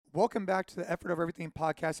Welcome back to the Effort Over Everything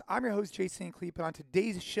podcast. I'm your host, Jason Kleep, and on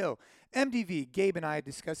today's show, MDV, Gabe, and I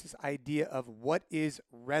discuss this idea of what is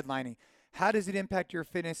redlining. How does it impact your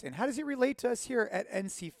fitness, and how does it relate to us here at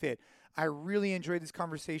NC Fit? I really enjoyed this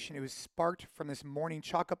conversation. It was sparked from this morning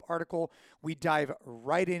chalk up article. We dive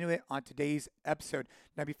right into it on today's episode.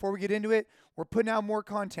 Now, before we get into it, we're putting out more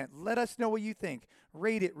content. Let us know what you think.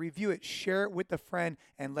 Rate it, review it, share it with a friend,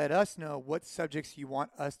 and let us know what subjects you want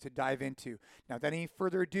us to dive into. Now, without any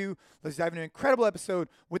further ado, let's dive into an incredible episode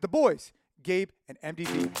with the boys, Gabe and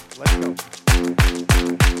MDV. Let's go.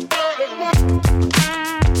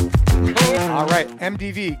 All right,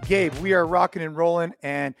 MDV, Gabe, we are rocking and rolling.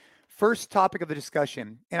 And first topic of the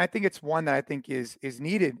discussion, and I think it's one that I think is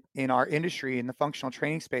needed in our industry in the functional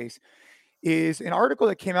training space, is an article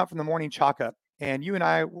that came out from the Morning Chalk Up. And you and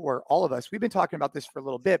I, or all of us, we've been talking about this for a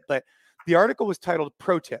little bit, but the article was titled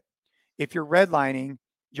Pro Tip. If you're redlining,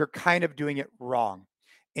 you're kind of doing it wrong.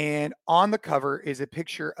 And on the cover is a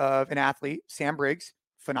picture of an athlete, Sam Briggs,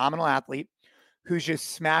 phenomenal athlete, who's just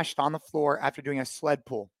smashed on the floor after doing a sled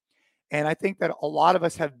pull. And I think that a lot of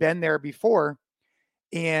us have been there before.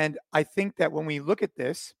 And I think that when we look at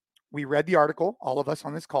this, we read the article, all of us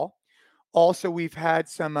on this call. Also, we've had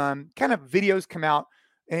some kind of videos come out,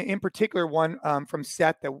 in particular one from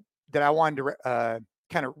Seth that I wanted to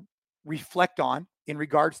kind of reflect on in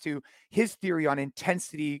regards to his theory on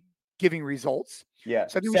intensity giving results. Yeah,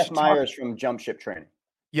 so I think Seth Meyers from Jump Ship Training.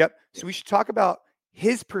 Yep. So we should talk about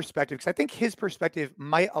his perspective, because I think his perspective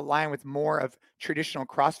might align with more of traditional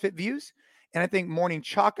CrossFit views. And I think Morning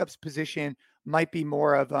Chalk Up's position might be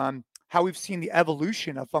more of how we've seen the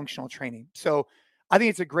evolution of functional training. So I think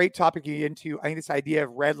it's a great topic to get into. I think this idea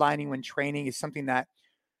of redlining when training is something that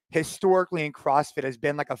historically in CrossFit has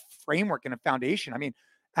been like a framework and a foundation. I mean,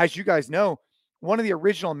 as you guys know, one of the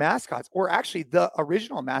original mascots, or actually the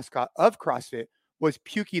original mascot of CrossFit, was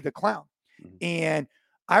Pukey the Clown. Mm-hmm. And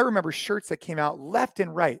I remember shirts that came out left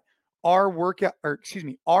and right. Our warm-up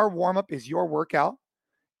is your workout.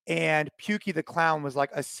 And Pukey the Clown was like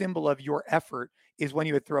a symbol of your effort is when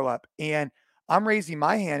you would throw up. And I'm raising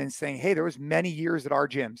my hand and saying, hey, there was many years at our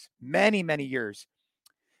gyms, many, many years,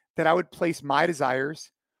 that I would place my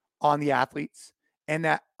desires on the athletes and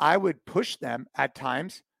that I would push them at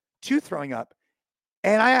times to throwing up.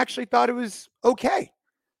 And I actually thought it was okay.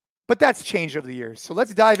 But that's changed over the years. So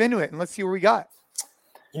let's dive into it and let's see what we got.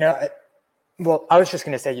 I was just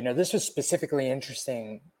going to say, this was specifically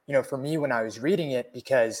interesting, for me when I was reading it,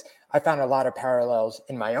 because I found a lot of parallels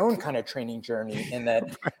in my own kind of training journey in that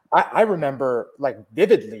I remember like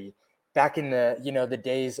vividly back in the, the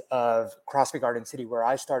days of CrossFit Garden City where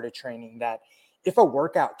I started training, that if a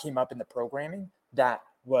workout came up in the programming that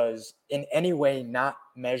was in any way not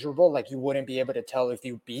measurable, like you wouldn't be able to tell if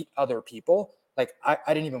you beat other people, like I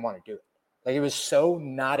didn't even want to do it. Like it was so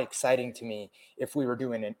not exciting to me if we were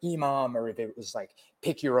doing an EMOM or if it was like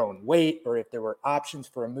pick your own weight or if there were options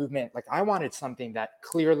for a movement. Like I wanted something that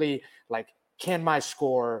clearly like, can my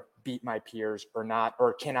score beat my peers or not?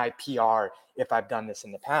 Or can I PR if I've done this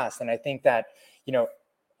in the past? And I think that,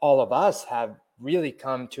 all of us have really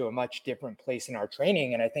come to a much different place in our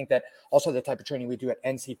training. And I think that also the type of training we do at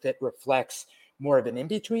NC Fit reflects more of an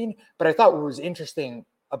in-between. But I thought what was interesting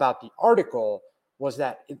about the article was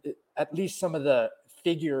that at least some of the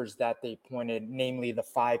figures that they pointed, namely the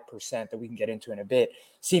 5% that we can get into in a bit,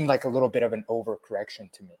 seemed like a little bit of an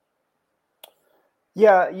overcorrection to me.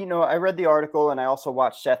 Yeah, I read the article and I also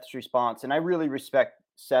watched Seth's response, and I really respect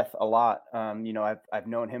Seth a lot. I've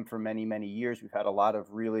known him for many, many years. We've had a lot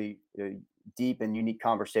of really deep and unique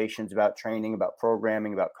conversations about training, about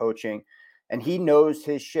programming, about coaching, and he knows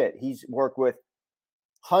his shit. He's worked with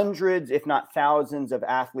hundreds, if not thousands of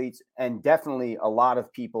athletes, and definitely a lot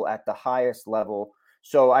of people at the highest level.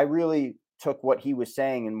 So I really took what he was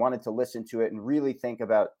saying and wanted to listen to it and really think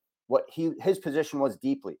about what his position was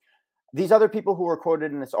deeply. These other people who were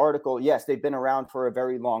quoted in this article, yes, they've been around for a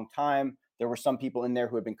very long time. There were some people in there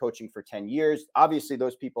who have been coaching for 10 years. Obviously,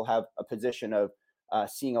 those people have a position of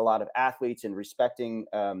seeing a lot of athletes and respecting,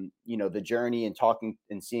 the journey and talking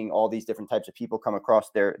and seeing all these different types of people come across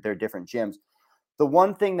their different gyms. The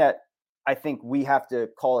one thing that I think we have to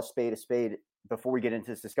call a spade before we get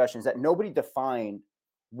into this discussion is that nobody defined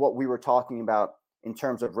what we were talking about in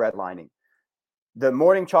terms of redlining. The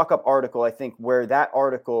Morning Chalk Up article, I think where that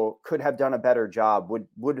article could have done a better job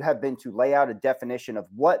would have been to lay out a definition of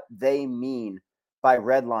what they mean by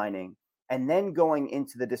redlining, and then going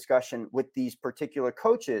into the discussion with these particular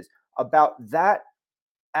coaches about that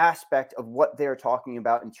aspect of what they're talking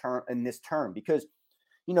about in this term. Because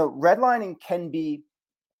redlining can be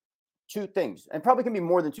two things, and probably can be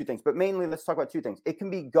more than two things, but mainly let's talk about two things. It can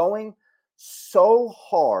be going so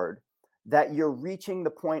hard that you're reaching the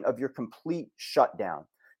point of your complete shutdown,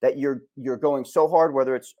 that you're going so hard,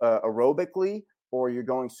 whether it's aerobically or you're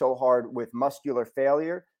going so hard with muscular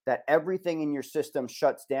failure, that everything in your system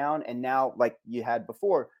shuts down. And now, like you had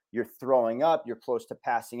before, you're throwing up, you're close to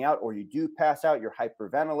passing out, or you do pass out, you're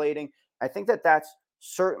hyperventilating. I think that that's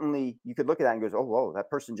certainly, you could look at that and goes, oh, whoa, that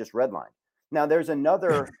person just redlined. Now there's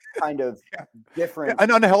another kind of Yeah. different,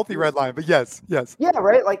 An unhealthy red line, but yes. yeah,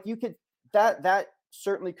 right. Like you could, that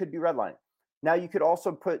certainly could be redlining. Now you could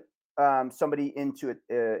also put somebody into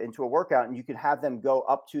a workout, and you could have them go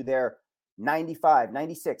up to their 95,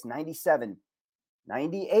 96, 97,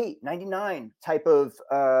 98, 99 type of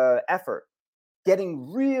effort,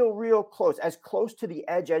 getting real close, as close to the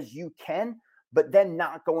edge as you can, but then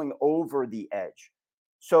not going over the edge.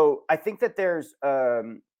 So I think that there's,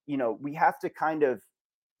 we have to kind of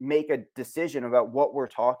make a decision about what we're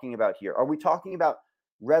talking about here. Are we talking about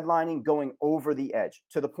redlining going over the edge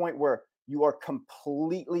to the point where you are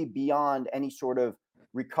completely beyond any sort of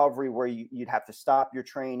recovery, where you'd have to stop your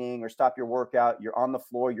training or stop your workout, you're on the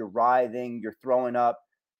floor, you're writhing, you're throwing up,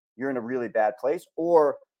 you're in a really bad place?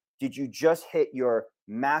 Or did you just hit your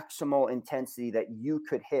maximal intensity that you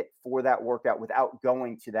could hit for that workout without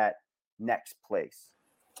going to that next place?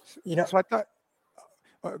 So I thought,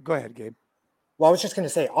 go ahead, Gabe. Well, I was just going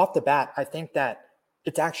to say off the bat, I think that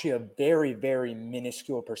it's actually a very, very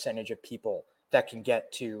minuscule percentage of people that can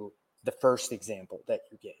get to the first example that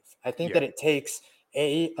you gave. I think that it takes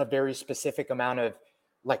a very specific amount of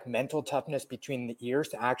like mental toughness between the ears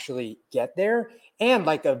to actually get there, and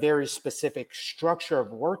like a very specific structure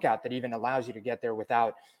of workout that even allows you to get there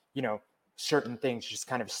without, certain things just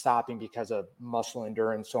kind of stopping because of muscle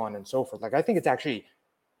endurance, so on and so forth. Like, I think it's actually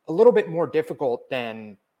a little bit more difficult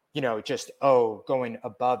than, just, going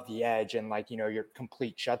above the edge and like, your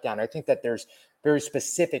complete shutdown. I think that there's very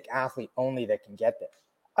specific athlete only that can get there.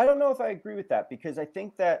 I don't know if I agree with that, because I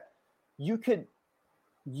think that you could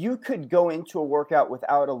go into a workout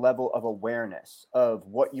without a level of awareness of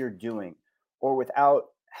what you're doing, or without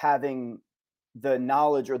having the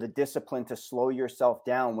knowledge or the discipline to slow yourself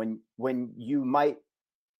down, when you might,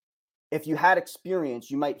 if you had experience,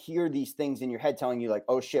 you might hear these things in your head telling you like,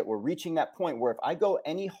 oh shit, we're reaching that point where if I go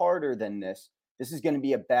any harder than this is going to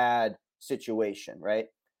be a bad situation, right?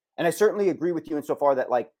 And I certainly agree with you insofar that,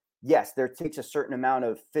 like, yes, there takes a certain amount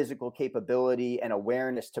of physical capability and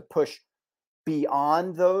awareness to push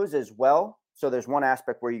beyond those as well. So there's one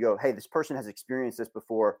aspect where you go, hey, this person has experienced this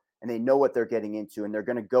before and they know what they're getting into, and they're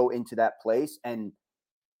going to go into that place and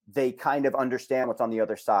they kind of understand what's on the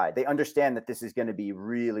other side. They understand that this is going to be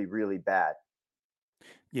really, really bad.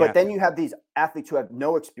 Yeah. But then you have these athletes who have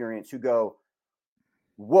no experience who go,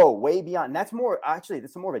 whoa, way beyond. And that's more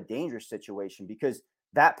of a dangerous situation, because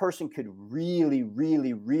that person could really,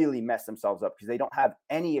 really, really mess themselves up because they don't have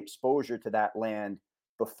any exposure to that land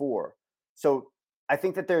before. So I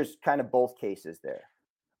think that there's kind of both cases there.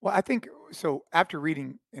 Well, I think so. After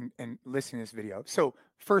reading and listening to this video, so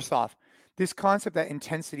first off, this concept that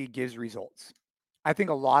intensity gives results, I think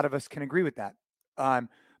a lot of us can agree with that.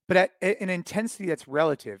 But at an intensity that's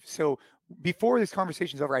relative. So before this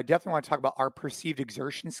conversation is over, I definitely want to talk about our perceived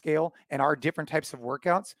exertion scale and our different types of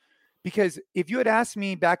workouts. Because if you had asked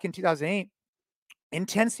me back in 2008,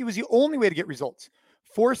 intensity was the only way to get results,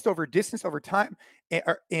 forced over distance over time,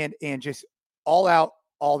 and just all out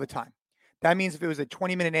all the time. That means if it was a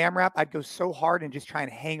 20-minute AMRAP, I'd go so hard and just try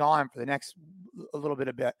and hang on for the next a little bit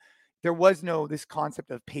of bit. There was no this concept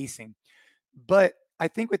of pacing. But I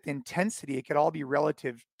think with intensity, it could all be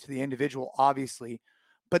relative to the individual, obviously.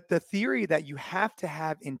 But the theory that you have to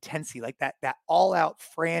have intensity, like that all-out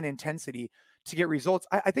Fran intensity to get results,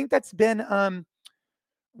 I think that's been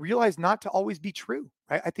realized not to always be true.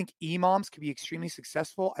 Right? I think EMOMs can be extremely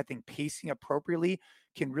successful. I think pacing appropriately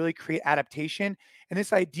can really create adaptation. And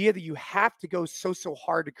this idea that you have to go so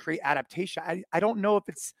hard to create adaptation, I don't know if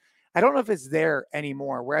it's there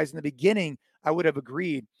anymore. Whereas in the beginning, I would have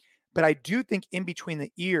agreed. But I do think in between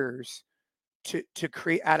the ears, to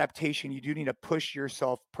create adaptation, you do need to push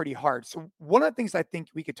yourself pretty hard. So one of the things I think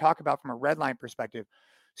we could talk about from a redline perspective,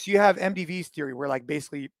 so you have MDV's theory where like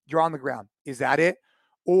basically you're on the ground. Is that it?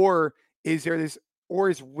 Or is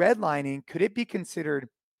redlining, could it be considered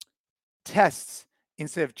tests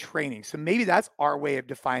instead of training? So maybe that's our way of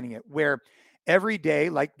defining it, where every day,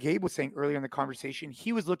 like Gabe was saying earlier in the conversation,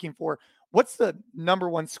 he was looking for what's the number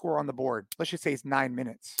one score on the board. Let's just say it's 9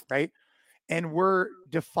 minutes, right? And we're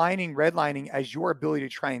defining redlining as your ability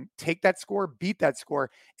to try and take that score, beat that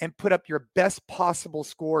score, and put up your best possible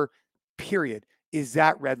score, period. Is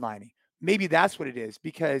that redlining? Maybe that's what it is,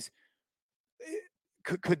 because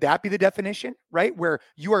Could that be the definition, right? Where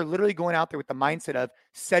you are literally going out there with the mindset of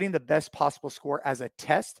setting the best possible score as a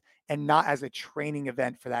test and not as a training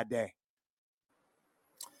event for that day.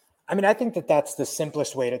 I mean, I think that that's the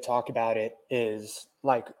simplest way to talk about it is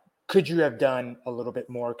like, could you have done a little bit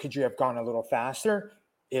more? Could you have gone a little faster?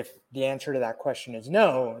 If the answer to that question is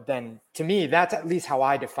no, then to me, that's at least how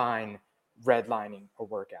I define redlining a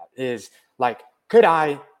workout is like, could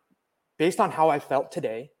I, based on how I felt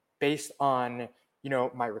today, based on,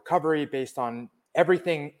 my recovery, based on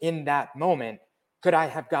everything in that moment, could I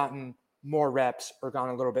have gotten more reps or gone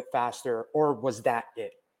a little bit faster, or was that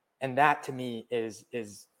it? And that to me is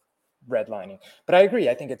redlining. But I agree.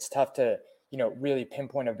 I think it's tough to, really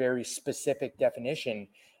pinpoint a very specific definition.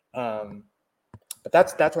 But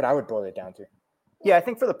that's what I would boil it down to. Yeah, I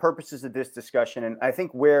think for the purposes of this discussion, and I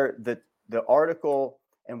think where the article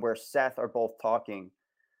and where Seth are both talking,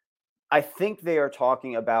 I think they are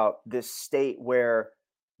talking about this state where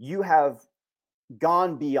you have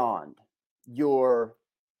gone beyond your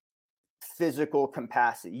physical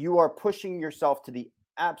capacity. You are pushing yourself to the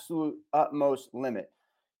absolute utmost limit.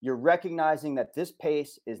 You're recognizing that this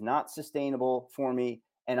pace is not sustainable for me,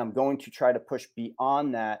 and I'm going to try to push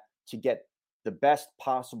beyond that to get the best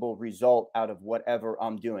possible result out of whatever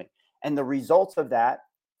I'm doing. And the results of that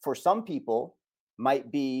for some people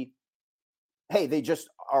might be, hey, they just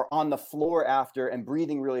are on the floor after and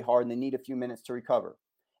breathing really hard and they need a few minutes to recover.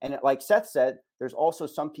 And like Seth said, there's also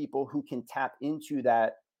some people who can tap into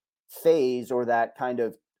that phase or that kind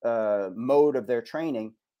of mode of their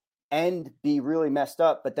training and be really messed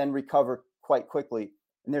up, but then recover quite quickly.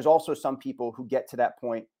 And there's also some people who get to that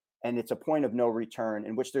point and it's a point of no return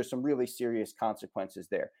in which there's some really serious consequences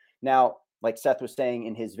there. Now, like Seth was saying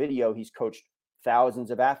in his video, he's coached thousands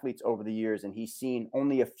of athletes over the years and he's seen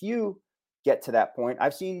only a few get to that point.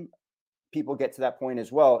 I've seen people get to that point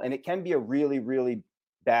as well. And it can be a really, really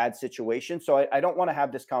bad situation. So I don't want to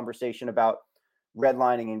have this conversation about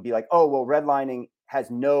redlining and be like, oh, well, redlining has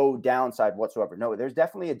no downside whatsoever. No, there's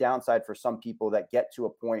definitely a downside for some people that get to a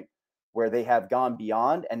point where they have gone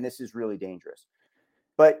beyond, and this is really dangerous.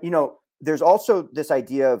 But, there's also this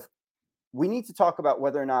idea of we need to talk about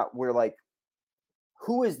whether or not we're like,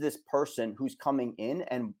 who is this person who's coming in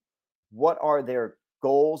and what are their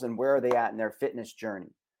goals and where are they at in their fitness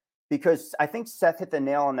journey? Because I think Seth hit the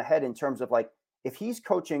nail on the head in terms of like, if he's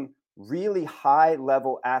coaching really high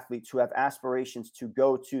level athletes who have aspirations to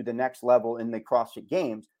go to the next level in the CrossFit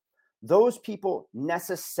Games, those people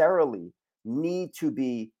necessarily need to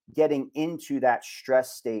be getting into that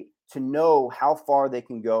stress state to know how far they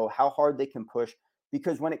can go, how hard they can push,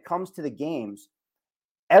 because when it comes to the games,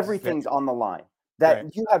 everything's on the line. That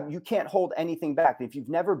right. You can't hold anything back. If you've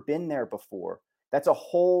never been there before, that's a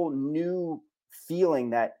whole new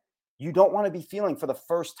feeling that you don't want to be feeling for the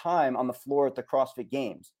first time on the floor at the CrossFit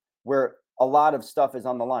Games, where a lot of stuff is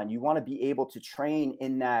on the line. You want to be able to train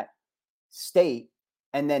in that state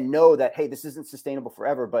and then know that, hey, this isn't sustainable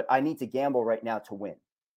forever, but I need to gamble right now to win.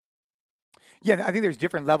 Yeah, I think there's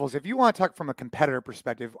different levels. If you want to talk from a competitor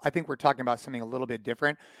perspective, I think we're talking about something a little bit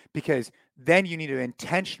different because then you need to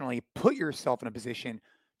intentionally put yourself in a position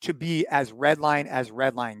to be as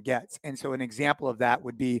redline gets. And so an example of that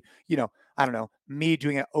would be, I don't know, me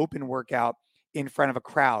doing an open workout in front of a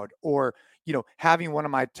crowd or, having one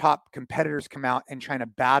of my top competitors come out and trying to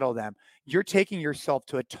battle them. You're taking yourself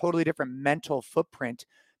to a totally different mental footprint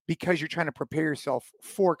because you're trying to prepare yourself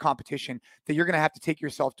for competition that you're going to have to take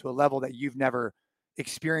yourself to a level that you've never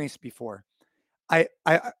experienced before. I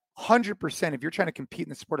 100%, if you're trying to compete in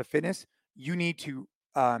the sport of fitness, you need to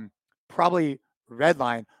probably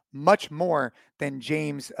redline much more than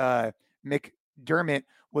James McDermott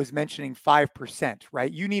was mentioning 5%,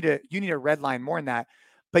 right? You need a redline more than that,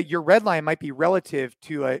 but your redline might be relative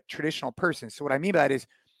to a traditional person. So what I mean by that is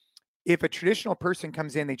if a traditional person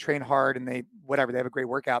comes in, they train hard and they have a great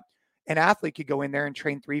workout, an athlete could go in there and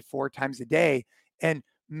train 3-4 times a day. And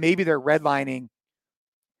maybe they're redlining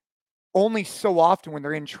only so often when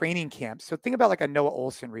they're in training camps. So think about like a Noah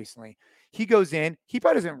Olson recently. He goes in, he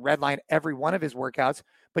probably doesn't redline every one of his workouts,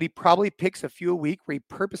 but he probably picks a few a week where he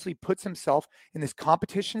purposely puts himself in this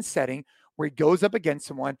competition setting where he goes up against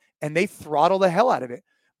someone and they throttle the hell out of it.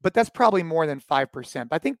 But that's probably more than 5%.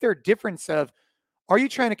 But I think there are difference of, are you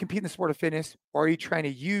trying to compete in the sport of fitness or are you trying to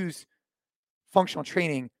use functional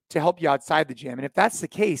training to help you outside the gym? And if that's the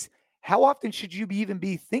case, how often should you even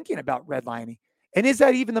be thinking about redlining? And is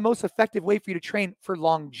that even the most effective way for you to train for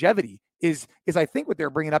longevity? Is I think what they're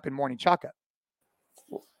bringing up in Morning Chalk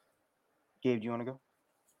Up. Gabe, do you want to go?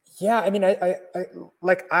 Yeah, I mean,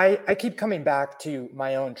 I keep coming back to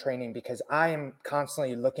my own training because I am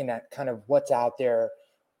constantly looking at kind of what's out there,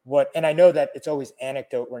 and I know that it's always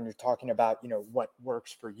anecdote when you're talking about, what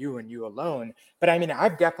works for you and you alone. But I mean,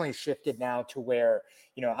 I've definitely shifted now to where,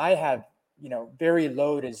 I have, very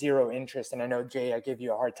low to zero interest. And I know, Jay, I give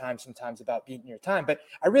you a hard time sometimes about beating your time, but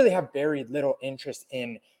I really have very little interest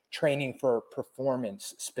in training for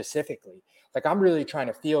performance specifically. Like, I'm really trying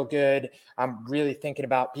to feel good. I'm really thinking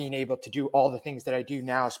about being able to do all the things that I do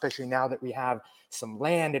now, especially now that we have some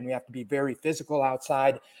land and we have to be very physical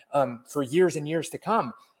outside for years and years to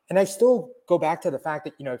come. And I still go back to the fact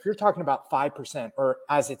that, if you're talking about 5%, or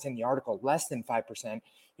as it's in the article, less than 5%,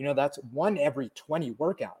 that's 1 every 20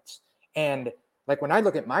 workouts. And like, when I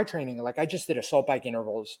look at my training, like, I just did assault bike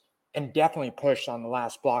intervals and definitely pushed on the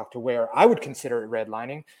last block to where I would consider it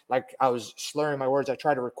redlining. Like, I was slurring my words. I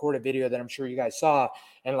tried to record a video that I'm sure you guys saw,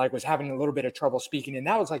 and like was having a little bit of trouble speaking. And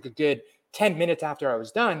that was like a good 10 minutes after I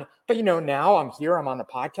was done. But, now I'm here, I'm on the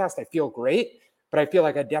podcast. I feel great. But I feel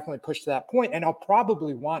like I definitely pushed to that point, and I'll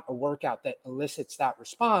probably want a workout that elicits that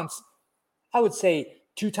response. I would say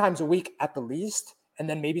 2 times a week at the least, and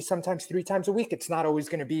then maybe sometimes 3 times a week. It's not always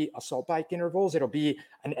going to be assault bike intervals. It'll be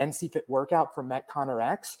an NC Fit workout from Metcon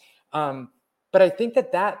X. But I think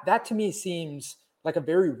that to me seems like a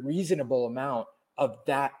very reasonable amount of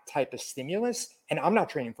that type of stimulus. And I'm not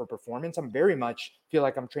training for performance. I'm very much feel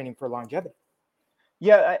like I'm training for longevity.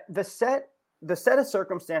 Yeah, the set of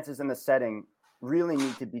circumstances and the setting really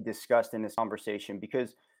need to be discussed in this conversation,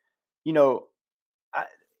 because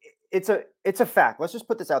it's a fact. Let's just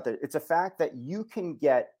put this out there. It's a fact that you can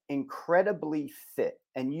get incredibly fit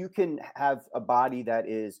and you can have a body that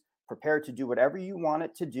is prepared to do whatever you want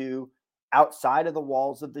it to do outside of the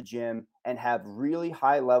walls of the gym and have really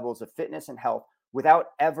high levels of fitness and health without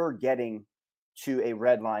ever getting to a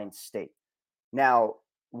red line state. Now,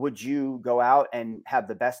 would you go out and have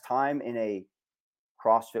the best time in a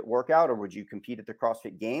CrossFit workout, or would you compete at the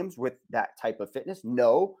CrossFit Games with that type of fitness?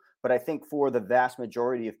 No, but I think for the vast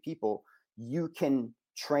majority of people, you can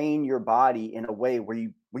train your body in a way where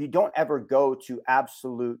you don't ever go to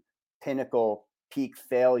absolute pinnacle peak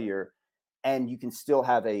failure, and you can still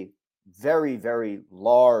have a very, very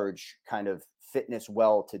large kind of fitness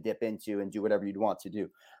well to dip into and do whatever you'd want to do.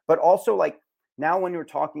 But also, like, now when you're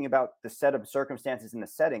talking about the set of circumstances in the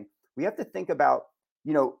setting, we have to think about,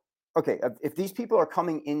 okay, if these people are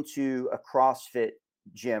coming into a CrossFit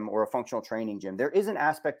gym or a functional training gym, there is an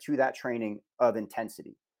aspect to that training of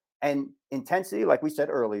intensity. And intensity, like we said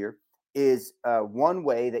earlier, is one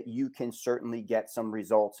way that you can certainly get some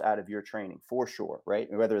results out of your training, for sure, right?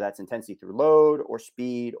 Whether that's intensity through load or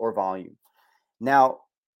speed or volume. Now,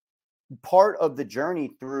 part of the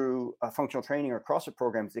journey through a functional training or CrossFit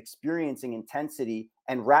program is experiencing intensity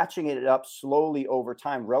and ratcheting it up slowly over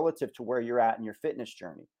time relative to where you're at in your fitness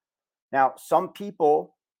journey. Now, some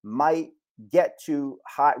people might get to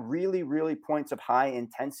really, really points of high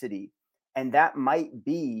intensity, and that might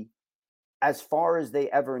be as far as they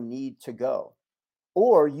ever need to go.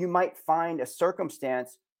 Or you might find a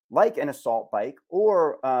circumstance like an assault bike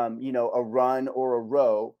or, a run or a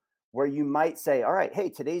row, where you might say, all right, hey,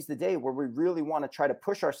 today's the day where we really want to try to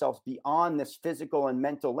push ourselves beyond this physical and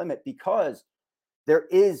mental limit, because there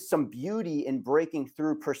is some beauty in breaking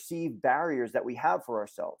through perceived barriers that we have for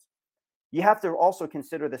ourselves. You have to also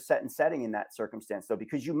consider the set and setting in that circumstance, though,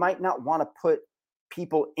 because you might not want to put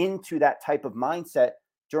people into that type of mindset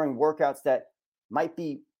during workouts that might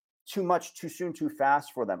be too much, too soon, too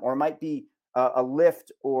fast for them, or might be a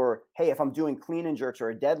lift, or, hey, if I'm doing clean and jerks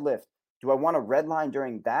or a deadlift, do I want to redline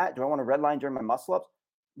during that? Do I want to redline during my muscle ups?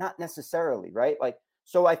 Not necessarily, right? Like,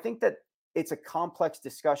 so I think that it's a complex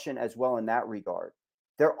discussion as well in that regard.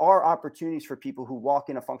 There are opportunities for people who walk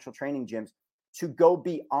into functional training gyms to go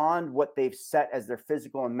beyond what they've set as their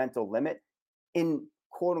physical and mental limit in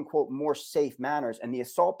quote unquote more safe manners. And the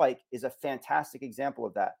assault bike is a fantastic example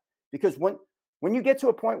of that, because when you get to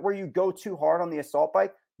a point where you go too hard on the assault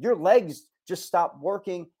bike, your legs just stop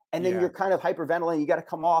working, and then you're kind of hyperventilating. You got to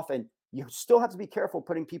come off, and you still have to be careful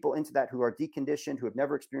putting people into that who are deconditioned, who have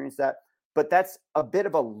never experienced that. But that's a bit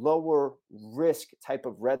of a lower risk type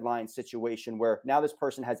of red line situation, where now this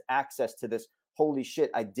person has access to this, holy shit,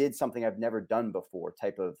 I did something I've never done before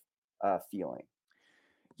type of feeling.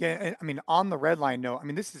 Yeah, and I mean, on the red line note, I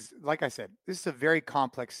mean, this is, like I said, this is a very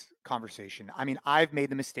complex conversation. I mean, I've made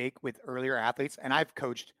the mistake with earlier athletes, and I've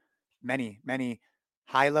coached many, many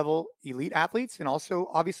high level elite athletes, and also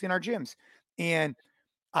obviously in our gyms. And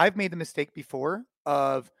I've made the mistake before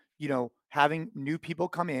of, having new people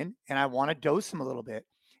come in and I want to dose them a little bit.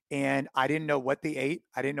 And I didn't know what they ate.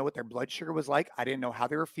 I didn't know what their blood sugar was like. I didn't know how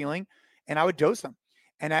they were feeling. And I would dose them.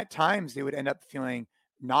 And at times they would end up feeling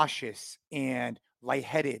nauseous and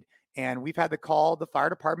lightheaded. And we've had to call the fire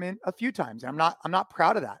department a few times. And I'm not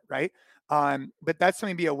proud of that, right? But that's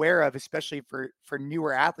something to be aware of, especially for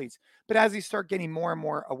newer athletes. But as you start getting more and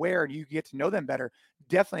more aware and you get to know them better,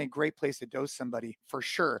 definitely a great place to dose somebody for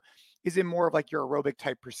sure. Is it more of like your aerobic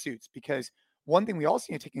type pursuits? Because one thing we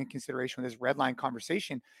also need to take into consideration with this red line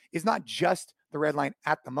conversation is not just the red line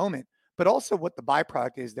at the moment, but also what the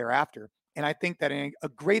byproduct is thereafter. And I think that a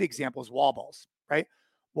great example is wall balls, right?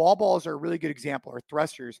 Wall balls are a really good example, or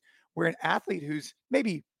thrusters, where an athlete who's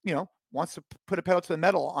maybe, wants to put a pedal to the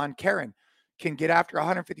metal on Karen can get after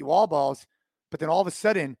 150 wall balls, but then all of a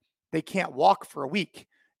sudden they can't walk for a week.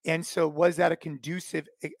 And so was that a conducive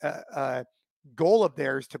goal of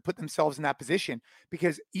theirs to put themselves in that position?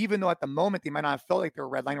 Because even though at the moment they might not have felt like they were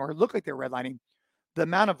redlining or looked like they were redlining, the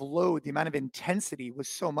amount of load, the amount of intensity was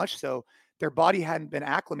so much so their body hadn't been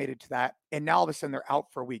acclimated to that. And now all of a sudden they're out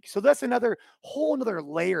for a week. So that's another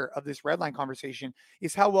layer of this red line conversation,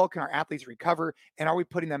 is how well can our athletes recover? And are we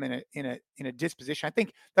putting them in a disposition? I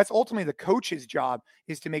think that's ultimately the coach's job,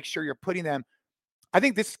 is to make sure you're putting them. I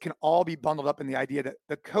think this can all be bundled up in the idea that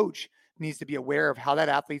the coach needs to be aware of how that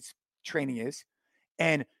athlete's training is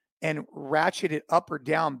and ratchet it up or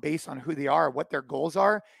down based on who they are, what their goals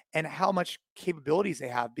are, and how much capabilities they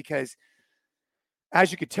have. Because as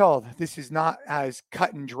you could tell, this is not as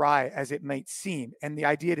cut and dry as it might seem. And the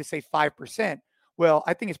idea to say 5%, well,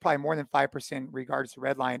 I think it's probably more than 5% regards to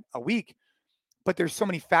red line a week. But there's so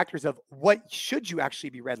many factors of what should you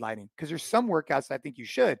actually be redlining? Because there's some workouts I think you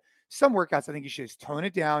should. Some workouts I think you should just tone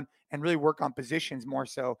it down and really work on positions more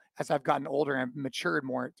so as I've gotten older and matured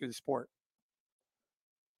more through the sport.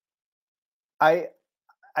 I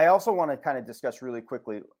also want to kind of discuss really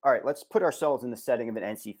quickly. All right, let's put ourselves in the setting of an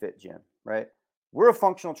NC Fit gym, right? We're a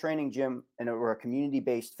functional training gym and we're a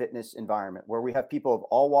community-based fitness environment where we have people of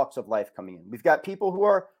all walks of life coming in. We've got people who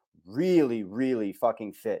are really, really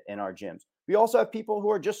fucking fit in our gyms. We also have people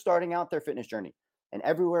who are just starting out their fitness journey, and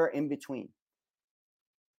everywhere in between.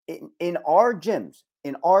 In our gyms,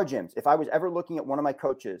 if I was ever looking at one of my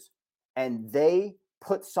coaches and they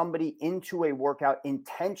put somebody into a workout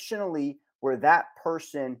intentionally where that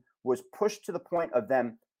person was pushed to the point of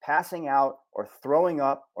them passing out or throwing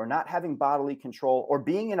up or not having bodily control or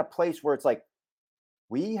being in a place where it's like,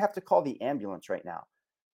 we have to call the ambulance right now,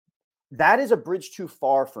 that is a bridge too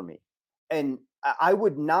far for me. And I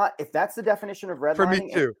would not, if that's the definition of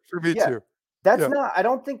redlining. For me too. That's not, I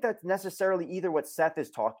don't think that's necessarily either what Seth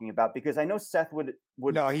is talking about, because I know Seth would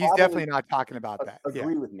no, he's definitely not talking about that.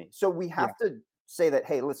 Agree with me. So we have to say that,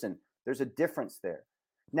 hey, listen, there's a difference there.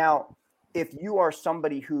 Now, if you are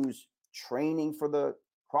somebody who's training for the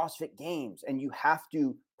CrossFit Games and you have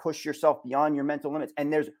to push yourself beyond your mental limits,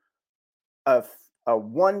 and there's a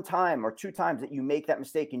one time or two times that you make that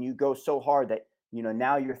mistake and you go so hard that,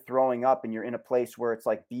 now you're throwing up and you're in a place where it's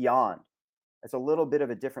like beyond. It's a little bit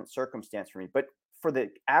of a different circumstance for me. But for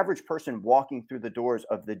the average person walking through the doors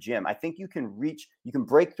of the gym, I think you can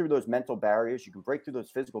break through those mental barriers. You can break through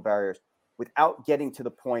those physical barriers without getting to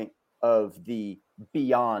the point of the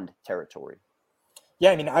beyond territory.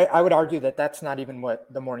 Yeah, I mean, I would argue that that's not even what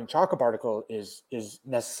the Morning Chalk Up article is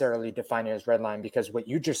necessarily defining as redline, because what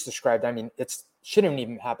you just described, I mean, it shouldn't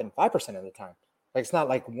even happen 5% of the time. Like, it's not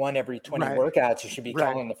like one every 20 workouts you should be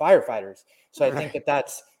calling the firefighters. So I think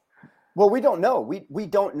that's. Well, we don't know. We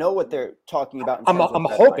don't know what they're talking about. I'm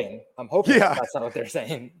hoping that's not what they're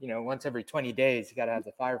saying. Once every 20 days, you got to have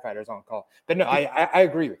the firefighters on call. But no, I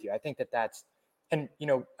agree with you. I think that's, and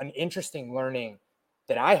an interesting learning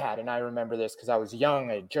that I had, and I remember this because I was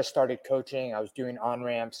young. I had just started coaching. I was doing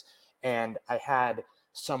on-ramps, and I had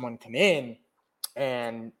someone come in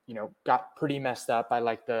and got pretty messed up by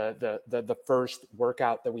like the first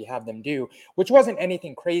workout that we had them do, which wasn't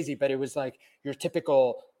anything crazy, but it was like your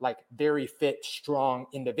typical like very fit, strong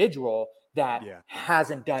individual that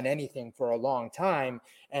hasn't done anything for a long time.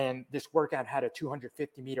 And this workout had a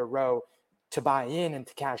 250-meter row to buy in and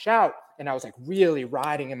to cash out. And I was like really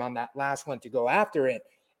riding him on that last one to go after it,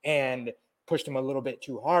 and pushed him a little bit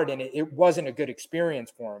too hard. And it wasn't a good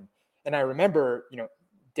experience for him. And I remember,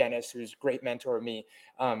 Dennis, who's a great mentor of me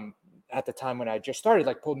at the time when I just started,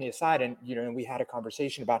 like pulled me aside and, and we had a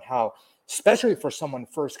conversation about how, especially for someone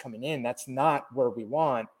first coming in, that's not where we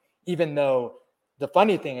want, even though the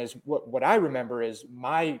funny thing is what I remember is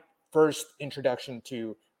my first introduction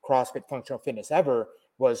to CrossFit functional fitness ever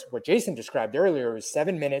was what Jason described earlier. It was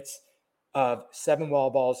 7 minutes of 7 wall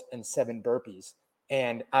balls and 7 burpees.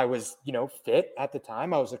 And I was, fit at the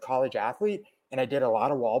time. I was a college athlete and I did a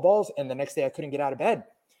lot of wall balls, and the next day I couldn't get out of bed.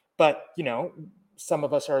 But, some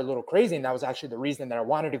of us are a little crazy, and that was actually the reason that I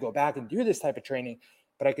wanted to go back and do this type of training.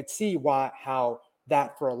 But I could see how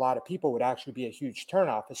that for a lot of people would actually be a huge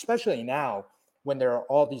turnoff, especially now when there are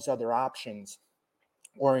all these other options,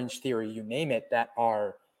 Orange Theory, you name it, that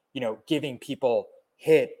are, giving people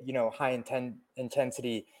high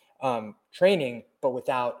intensity training, but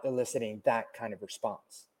without eliciting that kind of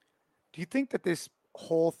response. Do you think that this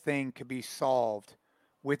whole thing could be solved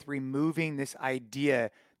with removing this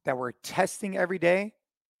idea that we're testing every day?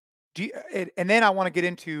 And then I want to get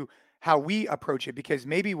into how we approach it, because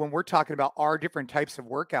maybe when we're talking about our different types of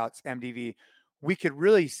workouts, MDV, we could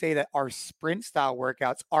really say that our sprint style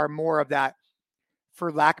workouts are more of that,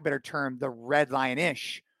 for lack of a better term, the red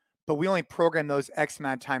line-ish, but we only program those X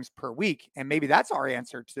amount of times per week. And maybe that's our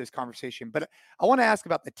answer to this conversation. But I want to ask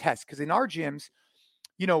about the test, because in our gyms,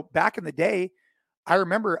 back in the day, I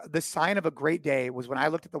remember the sign of a great day was when I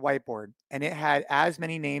looked at the whiteboard and it had as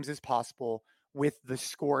many names as possible with the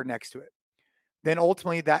score next to it. Then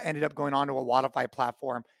ultimately that ended up going on to a Wodify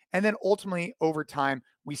platform. And then ultimately over time,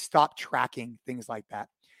 we stopped tracking things like that.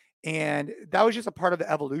 And that was just a part of the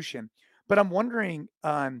evolution. But I'm wondering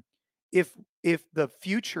if the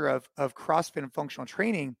future of CrossFit and functional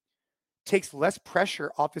training takes less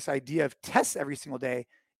pressure off this idea of tests every single day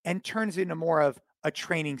and turns into more of a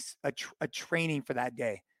training for that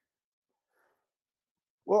day.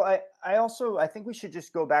 Well, I think we should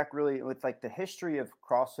just go back really with like the history of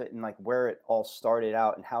CrossFit and like where it all started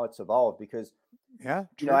out and how it's evolved, because Yeah,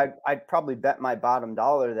 true. I'd probably bet my bottom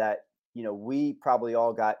dollar that we probably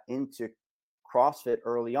all got into CrossFit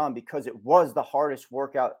early on because it was the hardest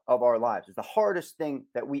workout of our lives. It's the hardest thing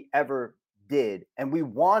that we ever did, and we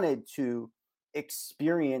wanted to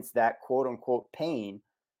experience that quote unquote pain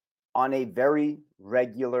on a very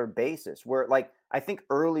regular basis. Where like I think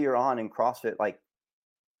earlier on in CrossFit, like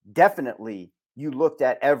definitely you looked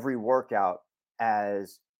at every workout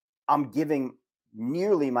as I'm giving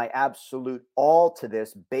nearly my absolute all to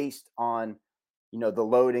this based on the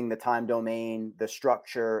loading, the time domain, the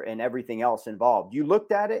structure, and everything else involved. You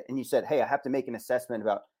looked at it and you said, hey, I have to make an assessment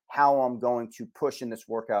about how I'm going to push in this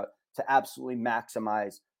workout to absolutely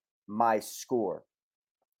maximize my score.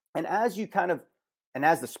 And as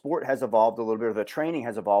the sport has evolved a little bit, or the training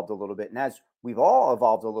has evolved a little bit, and as we've all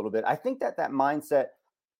evolved a little bit, I think that mindset,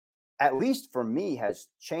 at least for me, has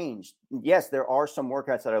changed. Yes, there are some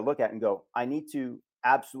workouts that I look at and go, I need to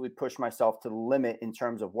absolutely push myself to the limit in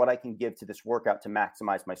terms of what I can give to this workout to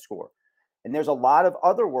maximize my score. And there's a lot of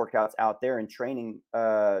other workouts out there in training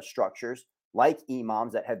structures like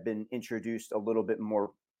EMOMs that have been introduced a little bit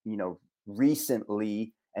more,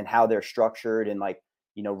 recently, and how they're structured, and like,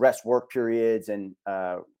 rest work periods and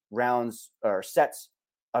rounds or sets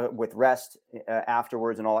with rest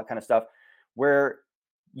afterwards and all that kind of stuff, where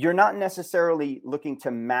you're not necessarily looking to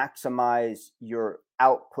maximize your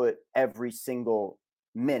output every single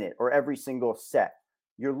minute or every single set.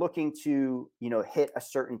 You're looking to, hit a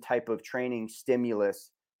certain type of training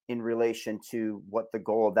stimulus in relation to what the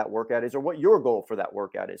goal of that workout is, or what your goal for that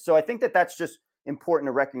workout is. So I think that that's just important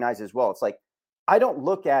to recognize as well. It's like, I don't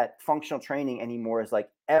look at functional training anymore as like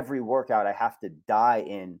every workout I have to die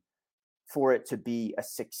in for it to be a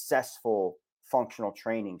successful functional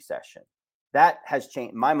training session. That has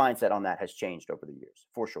changed. My mindset on that has changed over the years,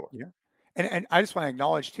 for sure. Yeah. And I just want to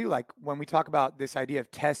acknowledge too, like when we talk about this idea of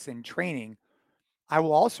tests and training, I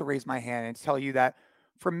will also raise my hand and tell you that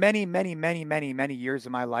for many, many, many, many, many years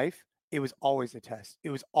of my life, it was always a test.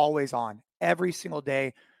 It was always on every single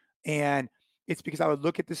day. And it's because I would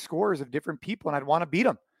look at the scores of different people and I'd want to beat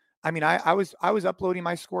them. I mean, I was uploading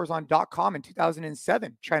my scores on .com in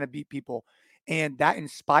 2007, trying to beat people, and that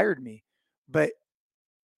inspired me. But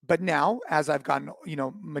now, as I've gotten,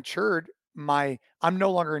 matured, I'm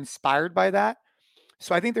no longer inspired by that.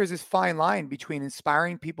 So I think there's this fine line between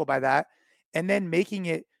inspiring people by that and then making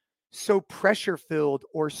it so pressure filled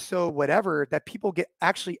or so whatever that people get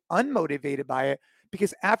actually unmotivated by it,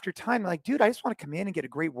 because after time, like, dude, I just want to come in and get a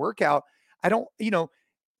great workout. I don't,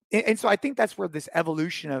 and so I think that's where this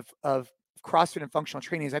evolution of CrossFit and functional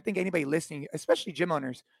training is. I think anybody listening, especially gym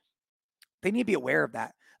owners, they need to be aware of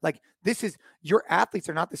that. Like, your athletes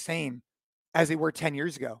are not the same as they were 10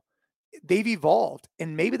 years ago. They've evolved,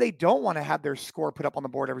 and maybe they don't want to have their score put up on the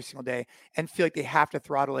board every single day and feel like they have to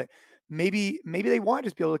throttle it. Maybe they want to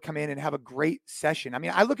just be able to come in and have a great session. I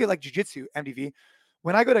mean, I look at like jiu-jitsu, MDV.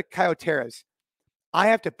 When I go to Caio Terra's, I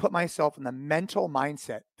have to put myself in the mental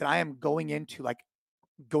mindset that I am going into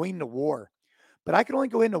war, but I can only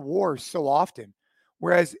go into war so often.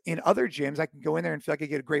 Whereas in other gyms, I can go in there and feel like I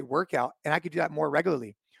get a great workout, and I could do that more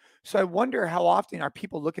regularly. So I wonder how often are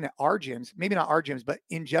people looking at our gyms, maybe not our gyms, but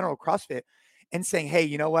in general CrossFit, and saying, hey,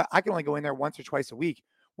 you know what? I can only go in there once or twice a week.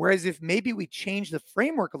 Whereas if maybe we change the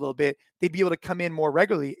framework a little bit, they'd be able to come in more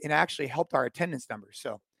regularly and actually help our attendance numbers.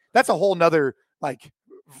 So that's a whole nother, like,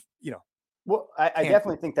 you know, Well, I can't.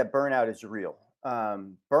 definitely think that burnout is real.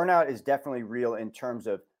 Burnout is definitely real in terms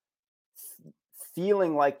of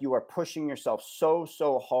feeling like you are pushing yourself so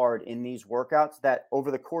hard in these workouts that over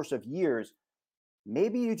the course of years,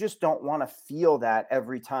 maybe you just don't want to feel that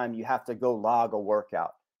every time you have to go log a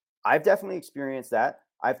workout. I've definitely experienced that.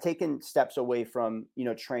 I've taken steps away from,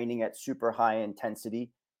 training at super high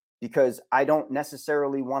intensity because I don't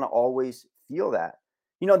necessarily want to always feel that.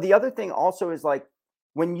 The other thing also is like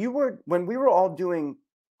when we were all doing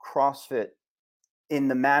CrossFit in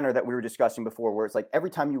the manner that we were discussing before, where it's like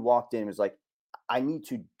every time you walked in, it was like, I need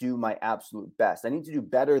to do my absolute best. I need to do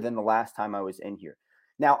better than the last time I was in here.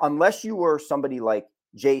 Now, unless you were somebody like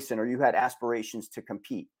Jason or you had aspirations to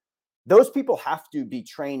compete, those people have to be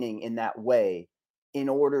training in that way in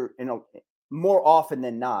order, more often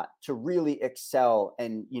than not, to really excel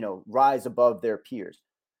and, rise above their peers.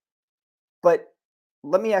 But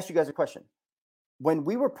let me ask you guys a question. When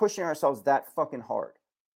we were pushing ourselves that fucking hard,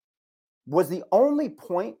 was the only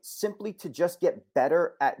point simply to just get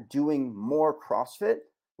better at doing more CrossFit?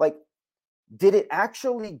 Like, did it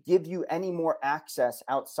actually give you any more access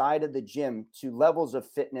outside of the gym to levels of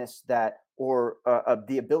fitness or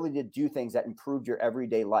the ability to do things that improved your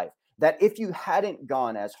everyday life? That if you hadn't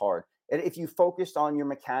gone as hard, and if you focused on your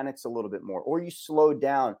mechanics a little bit more, or you slowed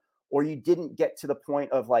down, or you didn't get to the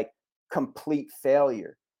point of like complete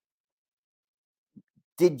failure,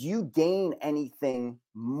 did you gain anything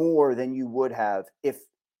more than you would have if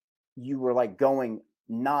you were like going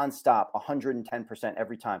nonstop 110%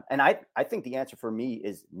 every time? And I think the answer for me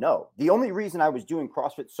is no. The only reason I was doing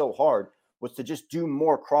CrossFit so hard was to just do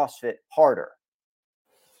more CrossFit harder,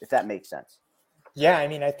 if that makes sense. Yeah, I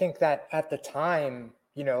mean, I think that at the time,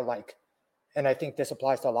 and I think this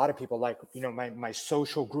applies to a lot of people, like, my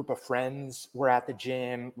social group of friends were at the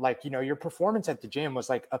gym. Like, your performance at the gym was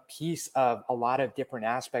like a piece of a lot of different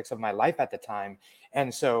aspects of my life at the time.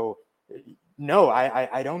 And so, no,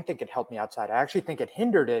 I don't think it helped me outside. I actually think it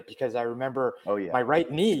hindered it because I remember my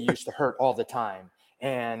right knee used to hurt all the time.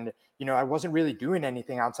 And, I wasn't really doing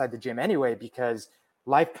anything outside the gym anyway, because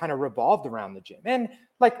life kind of revolved around the gym. And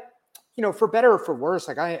like, for better or for worse,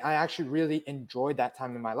 like I actually really enjoyed that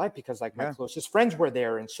time in my life because like my closest friends were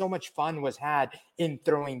there and so much fun was had in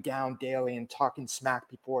throwing down daily and talking smack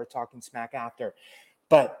before, talking smack after.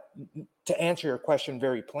 But to answer your question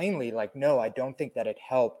very plainly, like, no, I don't think that it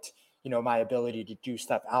helped, my ability to do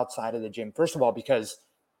stuff outside of the gym. First of all, because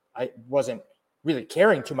I wasn't really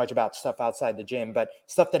caring too much about stuff outside the gym, but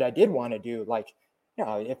stuff that I did want to do, like,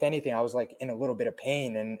 if anything, I was like in a little bit of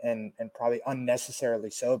pain and probably unnecessarily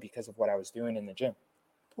so because of what I was doing in the gym.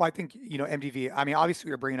 Well, I think, MDV, I mean, obviously what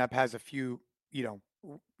you're bringing up has a few,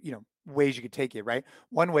 ways you could take it, right?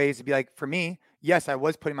 One way is to be like, for me, yes, I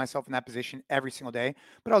was putting myself in that position every single day,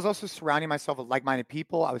 but I was also surrounding myself with like-minded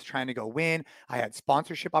people. I was trying to go win. I had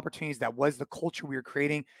sponsorship opportunities. That was the culture we were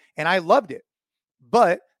creating, and I loved it.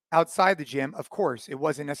 But outside the gym, of course, it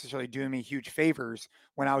wasn't necessarily doing me huge favors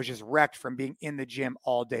when I was just wrecked from being in the gym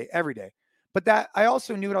all day, every day. But that I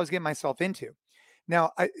also knew what I was getting myself into.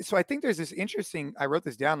 Now, so I think there's this interesting, I wrote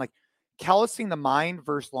this down, like callousing the mind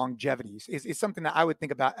versus longevity is something that I would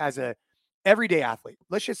think about as a everyday athlete.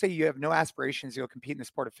 Let's just say you have no aspirations to go compete in the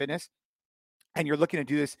sport of fitness and you're looking to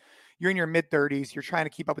do this. You're in your mid 30s, you're trying to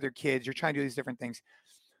keep up with your kids, you're trying to do these different things.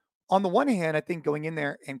 On the one hand, I think going in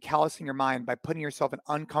there and callousing your mind by putting yourself in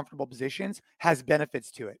uncomfortable positions has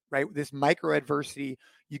benefits to it, right? This micro adversity,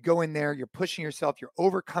 you go in there, you're pushing yourself, you're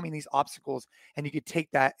overcoming these obstacles, and you could take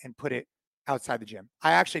that and put it outside the gym.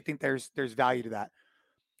 I actually think there's value to that.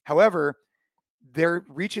 However, there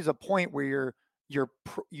reaches a point where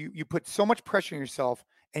you put so much pressure on yourself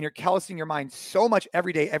and you're callousing your mind so much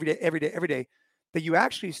every day that you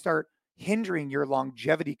actually start hindering your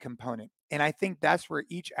longevity component. And I think that's where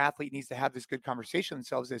each athlete needs to have this good conversation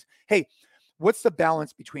themselves is, hey, what's the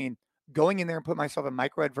balance between going in there and put myself in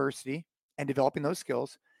micro adversity and developing those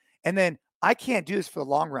skills? And then I can't do this for the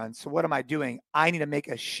long run. So what am I doing? I need to make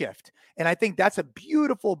a shift. And I think that's a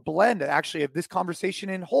beautiful blend actually of this conversation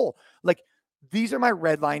in whole. Like, these are my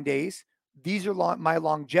red line days. These are my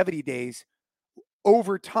longevity days.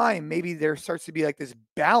 Over time, maybe there starts to be like this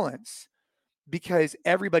balance because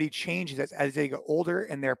everybody changes as they get older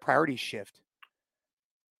and their priorities shift.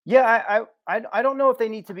 Yeah, I don't know if they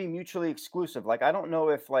need to be mutually exclusive. Like, I don't know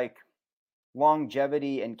if like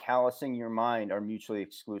longevity and callousing your mind are mutually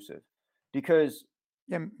exclusive, because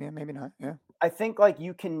Yeah, maybe not. Yeah, I think like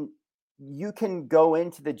you can go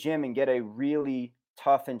into the gym and get a really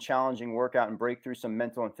tough and challenging workout and break through some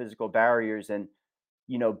mental and physical barriers, and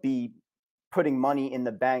be putting money in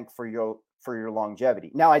the bank for your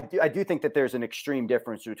longevity. Now, I do think that there's an extreme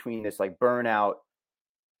difference between this like burnout,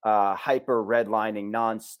 hyper redlining,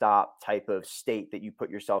 nonstop type of state that you put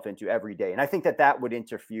yourself into every day, and I think that would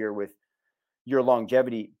interfere with your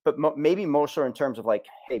longevity. But maybe more so in terms of like,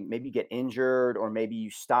 hey, maybe you get injured, or maybe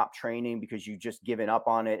you stop training because you just given up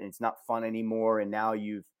on it and it's not fun anymore, and now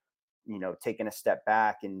you've taken a step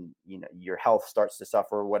back, and your health starts to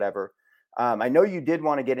suffer or whatever. I know you did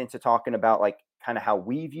want to get into talking about like kind of how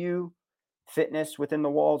we view fitness within the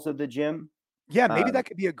walls of the gym. Yeah, maybe that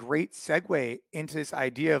could be a great segue into this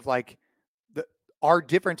idea of like our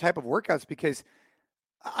different type of workouts, because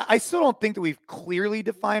I still don't think that we've clearly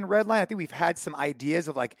defined red line. I think we've had some ideas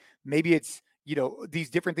of like, maybe it's, these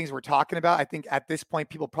different things we're talking about. I think at this point,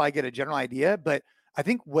 people probably get a general idea, but I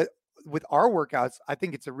think with our workouts, I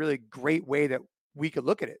think it's a really great way that we could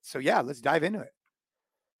look at it. So yeah, let's dive into it.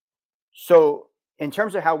 So in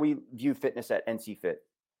terms of how we view fitness at NC Fit,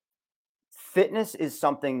 fitness is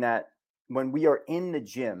something that when we are in the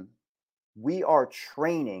gym, we are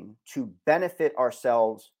training to benefit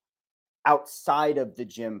ourselves outside of the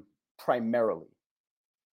gym primarily.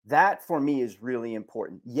 That for me is really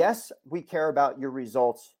important. Yes, we care about your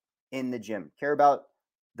results in the gym, care about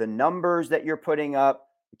the numbers that you're putting up,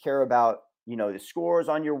 care about, the scores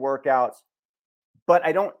on your workouts, but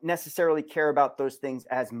I don't necessarily care about those things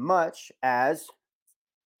as much as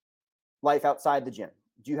life outside the gym.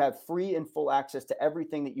 Do you have free and full access to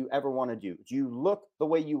everything that you ever want to do? Do you look the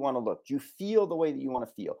way you want to look? Do you feel the way that you want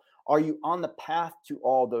to feel? Are you on the path to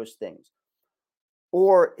all those things?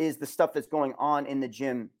 Or is the stuff that's going on in the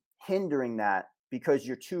gym hindering that because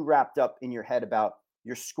you're too wrapped up in your head about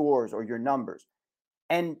your scores or your numbers?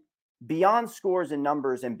 And beyond scores and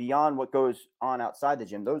numbers and beyond what goes on outside the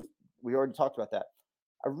gym, those we already talked about that.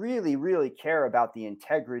 I really, really care about the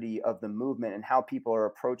integrity of the movement and how people are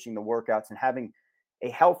approaching the workouts, and having a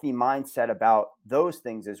healthy mindset about those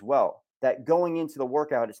things as well. That going into the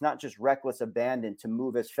workout, it's not just reckless abandon to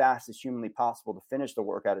move as fast as humanly possible to finish the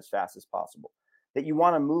workout as fast as possible. That you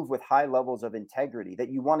want to move with high levels of integrity, that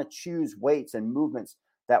you want to choose weights and movements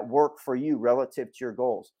that work for you relative to your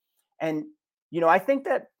goals. And, I think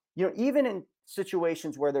that, even in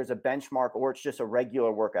situations where there's a benchmark or it's just a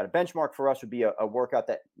regular workout, a benchmark for us would be a workout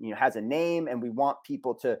that, has a name, and we want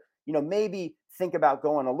people to, maybe think about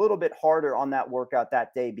going a little bit harder on that workout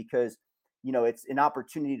that day because, it's an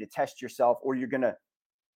opportunity to test yourself, or you're going to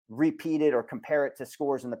repeat it or compare it to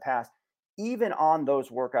scores in the past. Even on those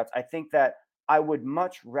workouts, I think that I would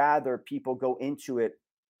much rather people go into it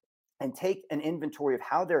and take an inventory of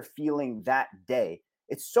how they're feeling that day.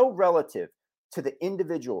 It's so relative to the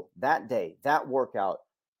individual that day, that workout,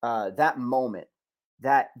 that moment,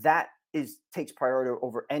 that takes priority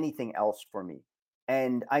over anything else for me.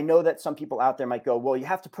 And I know that some people out there might go, well, you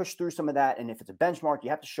have to push through some of that, and if it's a benchmark, you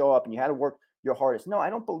have to show up and you have to work your hardest. No, I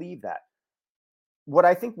don't believe that. What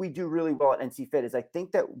I think we do really well at NC Fit is I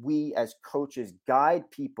think that we as coaches guide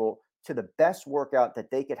people to the best workout that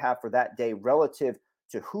they could have for that day relative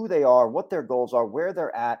to who they are, what their goals are, where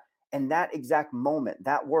they're at, and that exact moment,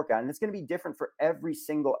 that workout. And it's going to be different for every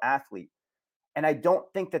single athlete. And I don't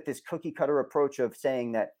think that this cookie cutter approach of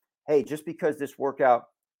saying that, hey, just because this workout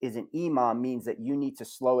is an EMOM means that you need to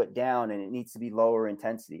slow it down and it needs to be lower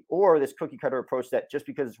intensity, or this cookie cutter approach that just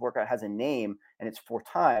because this workout has a name and it's for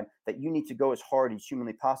time, that you need to go as hard as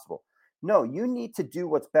humanly possible. No, you need to do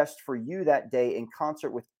what's best for you that day in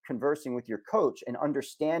concert with conversing with your coach and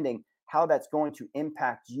understanding how that's going to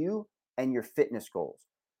impact you and your fitness goals.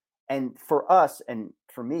 And for us, and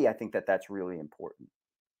for me, I think that that's really important.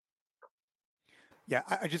 Yeah,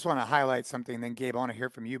 I just want to highlight something. Then Gabe, I want to hear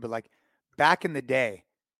from you. But like back in the day,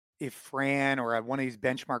 if Fran or one of these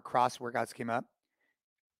benchmark cross workouts came up,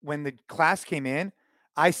 when the class came in,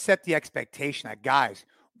 I set the expectation that, guys,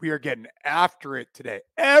 we are getting after it today.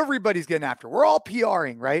 Everybody's getting after it. We're all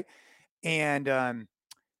PRing, right? And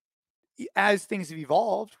as things have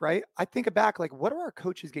evolved, right, I think back, like, what are our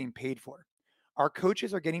coaches getting paid for? Our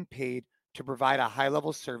coaches are getting paid to provide a high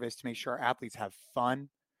level service to make sure our athletes have fun,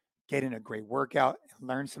 get in a great workout, and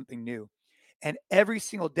learn something new. And every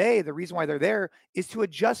single day, the reason why they're there is to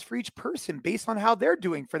adjust for each person based on how they're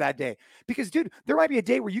doing for that day. Because, dude, there might be a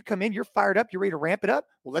day where you come in, you're fired up, you're ready to ramp it up.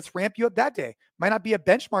 Well, let's ramp you up that day. Might not be a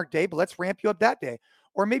benchmark day, but let's ramp you up that day.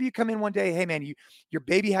 Or maybe you come in one day, hey, man, your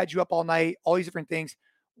baby had you up all night, all these different things.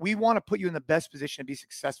 We want to put you in the best position to be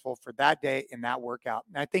successful for that day in that workout.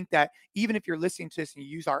 And I think that even if you're listening to this and you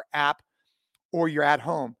use our app or you're at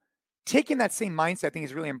home, taking that same mindset, I think,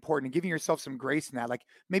 is really important, and giving yourself some grace in that. Like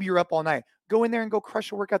maybe you're up all night, go in there and go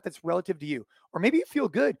crush a workout that's relative to you. Or maybe you feel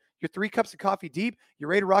good. You're 3 cups of coffee deep. You're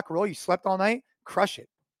ready to rock and roll. You slept all night. crush it.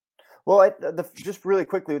 Well, just really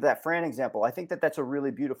quickly with that Fran example, I think that that's a really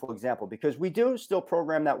beautiful example because we do still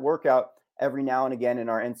program that workout every now and again in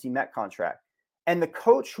our NC Met contract. And the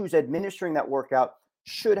coach who's administering that workout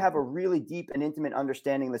should have a really deep and intimate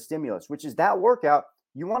understanding of the stimulus, which is that workout.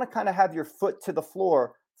 You want to kind of have your foot to the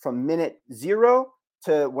floor from minute 0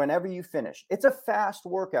 to whenever you finish. It's a fast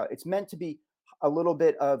workout. It's meant to be a little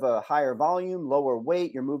bit of a higher volume, lower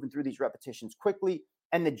weight. You're moving through these repetitions quickly.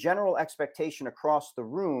 And the general expectation across the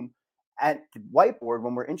room at the whiteboard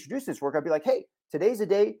when we're introducing this work, I'd be like, hey, today's a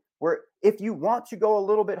day where if you want to go a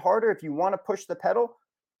little bit harder, if you want to push the pedal,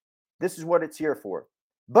 this is what it's here for.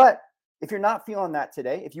 But if you're not feeling that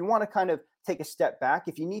today, if you want to kind of take a step back,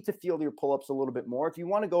 if you need to feel your pull-ups a little bit more, if you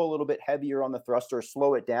want to go a little bit heavier on the thruster or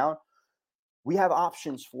slow it down, we have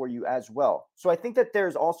options for you as well. So I think that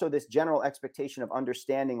there's also this general expectation of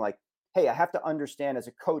understanding like, hey, I have to understand as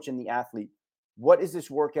a coach and the athlete, what is this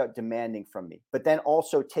workout demanding from me? But then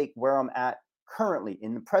also take where I'm at currently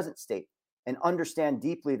in the present state and understand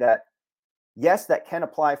deeply that, yes, that can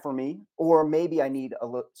apply for me, or maybe I need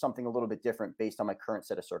something a little bit different based on my current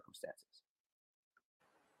set of circumstances.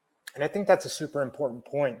 And I think that's a super important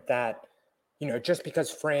point that, just because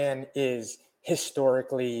Fran is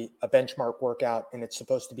historically a benchmark workout and it's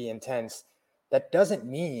supposed to be intense, that doesn't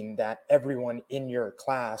mean that everyone in your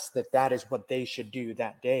class, that is what they should do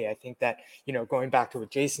that day. I think that, going back to what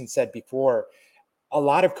Jason said before, a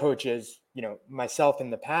lot of coaches, myself in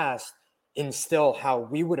the past, instill how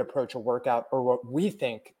we would approach a workout or what we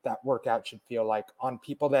think that workout should feel like on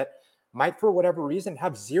people that might, for whatever reason,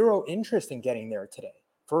 have zero interest in getting there today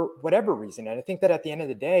for whatever reason. And I think that at the end of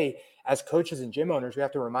the day, as coaches and gym owners, we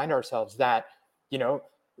have to remind ourselves that,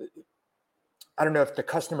 I don't know if the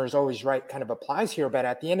customer is always right kind of applies here, but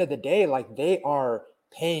at the end of the day, like they are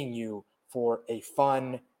paying you for a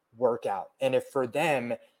fun workout. And if for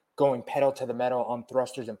them going pedal to the metal on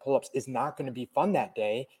thrusters and pull-ups is not going to be fun that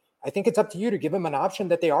day, I think it's up to you to give them an option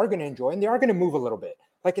that they are going to enjoy and they are going to move a little bit.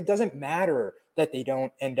 Like it doesn't matter that they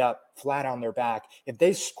don't end up flat on their back. If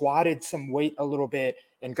they squatted some weight a little bit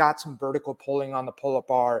and got some vertical pulling on the pull-up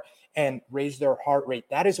bar and raised their heart rate,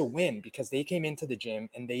 that is a win because they came into the gym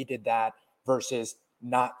and they did that versus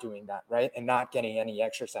not doing that, right? And not getting any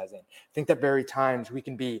exercise in. I think that very times we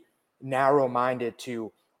can be narrow-minded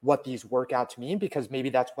to what these workouts mean because maybe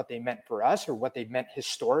that's what they meant for us or what they meant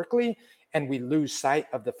historically. And we lose sight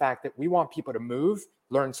of the fact that we want people to move,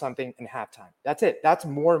 learn something, and have time. That's it. That's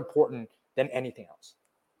more important than anything else.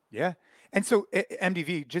 Yeah. And so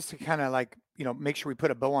MDV, just to kind of like, make sure we put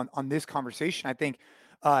a bow on this conversation, I think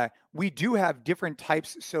we do have different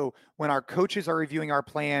types. So when our coaches are reviewing our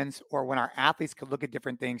plans or when our athletes could look at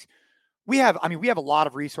different things, we have a lot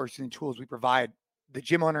of resources and tools we provide the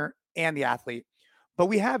gym owner and the athlete, but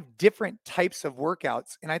we have different types of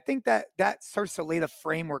workouts. And I think that starts to lay the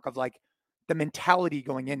framework of like the mentality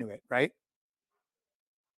going into it, right?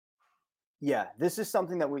 Yeah, this is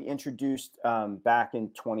something that we introduced back in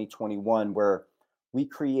 2021 where we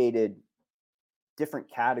created different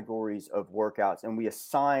categories of workouts and we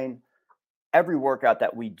assign every workout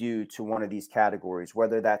that we do to one of these categories,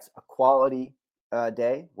 whether that's a quality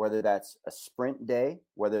day, whether that's a sprint day,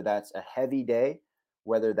 whether that's a heavy day,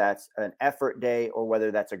 whether that's an effort day, or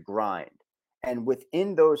whether that's a grind. And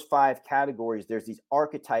within those 5 categories, there's these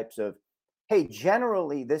archetypes of, hey,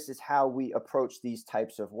 generally, this is how we approach these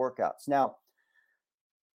types of workouts. Now,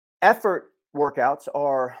 effort workouts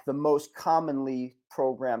are the most commonly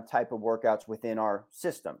programmed type of workouts within our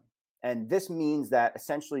system. And this means that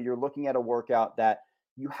essentially you're looking at a workout that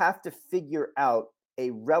you have to figure out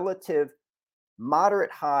a relative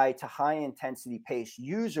moderate high to high intensity pace,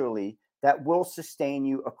 usually that will sustain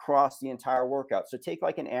you across the entire workout. So take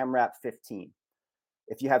like an AMRAP 15.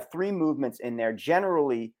 If you have 3 movements in there,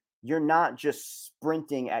 generally you're not just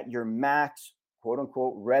sprinting at your max, quote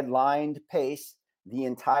unquote, red lined pace the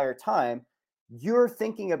entire time. You're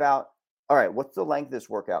thinking about, all right, what's the length of this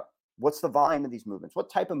workout? What's the volume of these movements?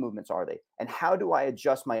 What type of movements are they? And how do I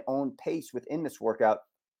adjust my own pace within this workout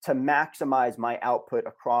to maximize my output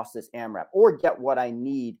across this AMRAP or get what I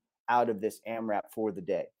need out of this AMRAP for the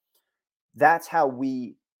day? That's how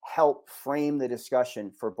we help frame the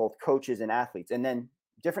discussion for both coaches and athletes. And then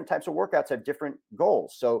different types of workouts have different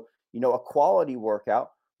goals. So, a quality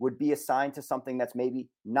workout would be assigned to something that's maybe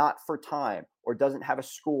not for time or doesn't have a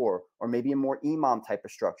score or maybe a more EMOM type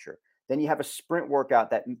of structure. Then you have a sprint workout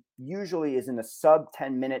that usually is in the sub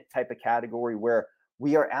 10-minute type of category where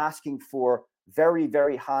we are asking for very,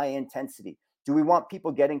 very high intensity. Do we want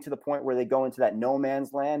people getting to the point where they go into that no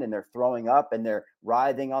man's land and they're throwing up and they're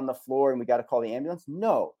writhing on the floor and we got to call the ambulance?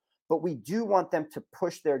 No, but we do want them to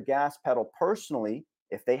push their gas pedal personally,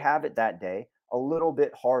 if they have it that day, a little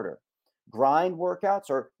bit harder. Grind workouts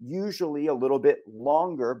are usually a little bit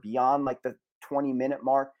longer, beyond like the 20-minute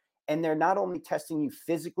mark. And they're not only testing you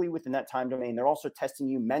physically within that time domain, they're also testing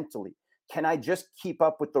you mentally. Can I just keep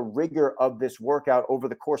up with the rigor of this workout over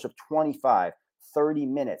the course of 25, 30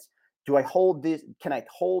 minutes? Do I hold this? Can I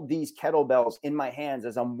hold these kettlebells in my hands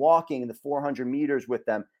as I'm walking the 400 meters with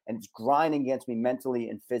them, and it's grinding against me mentally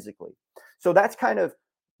and physically? So that's kind of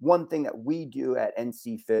one thing that we do at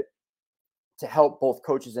NC Fit to help both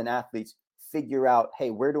coaches and athletes figure out,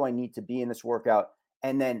 hey, where do I need to be in this workout?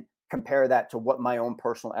 And then compare that to what my own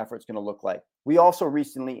personal effort is going to look like. We also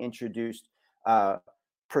recently introduced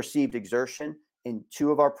perceived exertion in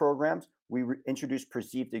 2 of our programs. We introduced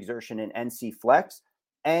perceived exertion in NC Flex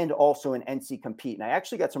and also in NC Compete. And I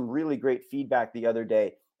actually got some really great feedback the other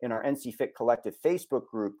day in our NC Fit Collective Facebook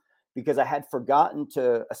group, because I had forgotten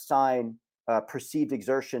to assign perceived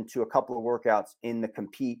exertion to a couple of workouts in the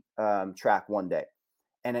Compete track one day.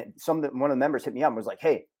 And one of the members hit me up and was like,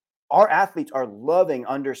 hey, our athletes are loving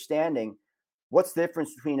understanding what's the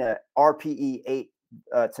difference between a RPE 8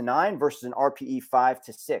 to 9 versus an RPE 5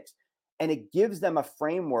 to 6. And it gives them a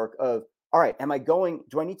framework of, all right,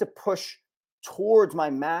 do I need to push towards my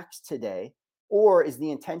max today? Or is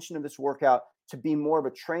the intention of this workout to be more of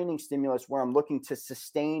a training stimulus where I'm looking to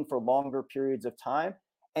sustain for longer periods of time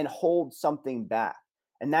and hold something back?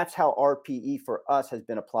 And that's how RPE for us has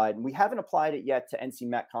been applied. And we haven't applied it yet to NC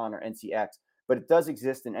Metcon or NCX, but it does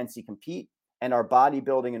exist in NC Compete and our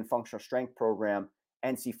bodybuilding and functional strength program,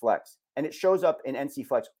 NC Flex. And it shows up in NC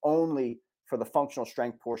Flex only for the functional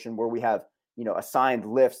strength portion, where we have, assigned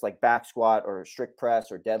lifts like back squat or strict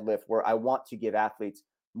press or deadlift, where I want to give athletes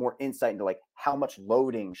more insight into like how much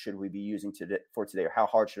loading should we be using for today, or how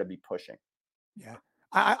hard should I be pushing? Yeah.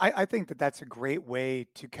 I think that that's a great way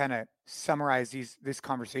to kind of summarize this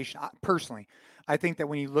conversation. Personally, I think that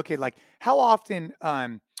when you look at like how often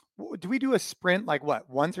do we do a sprint, like what,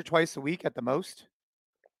 once or twice a week at the most?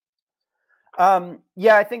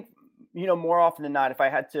 Yeah, I think, more often than not, if I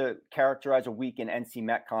had to characterize a week in NC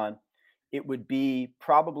Metcon, it would be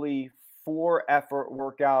probably 4 effort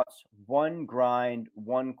workouts, 1 grind,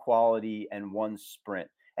 1 quality, and 1 sprint.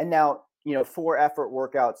 And now, 4 effort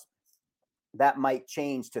workouts, that might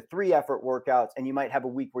change to 3 effort workouts, and you might have a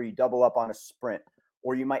week where you double up on a sprint,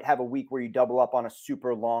 or you might have a week where you double up on a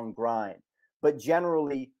super long grind. But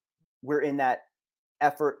generally, we're in that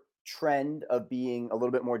effort trend of being a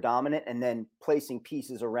little bit more dominant, and then placing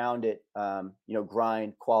pieces around it,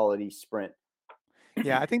 grind, quality, sprint.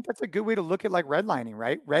 Yeah, I think that's a good way to look at like redlining,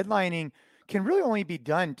 right? Redlining can really only be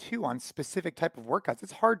done too on specific type of workouts.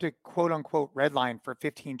 It's hard to quote unquote redline for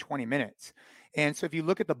 15, 20 minutes. And so if you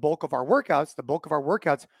look at the bulk of our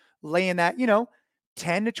workouts lay in that,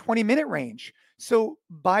 10 to 20 minute range. So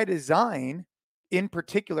by design, in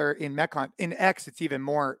particular in Metcon, in X, it's even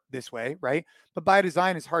more this way, right? But by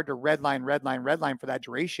design, it's hard to redline for that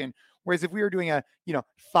duration. Whereas if we were doing a,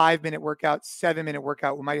 5-minute workout, 7-minute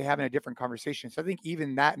workout, we might be having a different conversation. So I think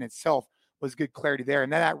even that in itself was good clarity there.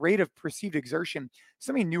 And then that rate of perceived exertion,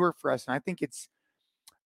 something newer for us. And I think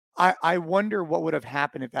I wonder what would have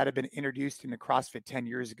happened if that had been introduced into CrossFit 10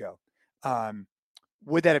 years ago.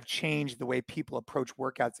 Would that have changed the way people approach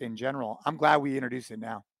workouts in general? I'm glad we introduced it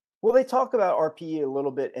now. Well, they talk about RPE a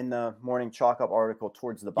little bit in the Morning Chalk Up article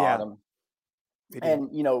towards the bottom. Yeah, and,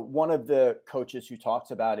 one of the coaches who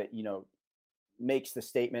talks about it, makes the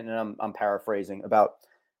statement, and I'm paraphrasing, about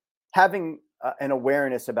having an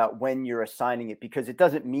awareness about when you're assigning it, because it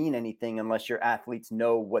doesn't mean anything unless your athletes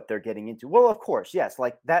know what they're getting into. Well, of course, yes,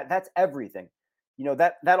 like that's everything.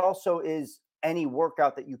 That also is any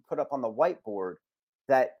workout that you put up on the whiteboard,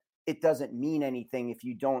 that it doesn't mean anything if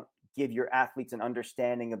you don't give your athletes an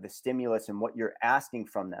understanding of the stimulus and what you're asking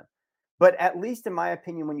from them. But at least in my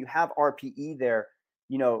opinion, when you have RPE there,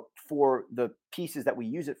 for the pieces that we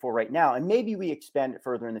use it for right now, and maybe we expand it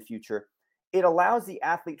further in the future, it allows the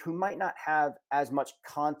athlete who might not have as much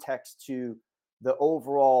context to the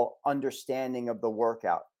overall understanding of the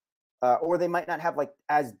workout, or they might not have like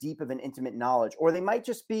as deep of an intimate knowledge, or they might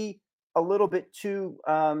just be a little bit too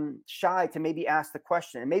shy to maybe ask the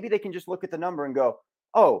question. And maybe they can just look at the number and go,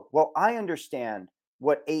 oh, well, I understand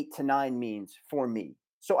what 8 to 9 means for me,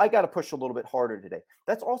 so I got to push a little bit harder today.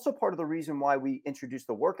 That's also part of the reason why we introduced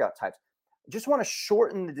the workout types. Just want to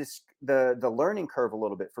shorten the learning curve a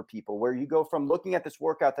little bit for people, where you go from looking at this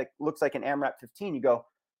workout that looks like an AMRAP 15, you go,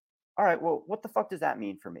 all right, well, what the fuck does that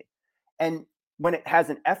mean for me? And when it has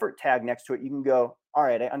an effort tag next to it, you can go, all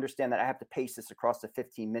right, I understand that I have to pace this across the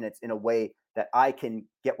 15 minutes in a way that I can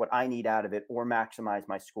get what I need out of it or maximize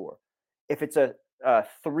my score. If it's a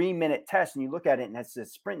 3-minute test and you look at it and it has a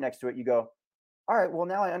sprint next to it, you go, all right, well,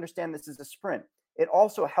 now I understand this is a sprint. It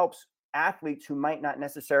also helps athletes who might not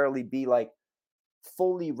necessarily be like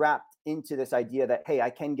fully wrapped into this idea that, hey, I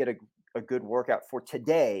can get a good workout for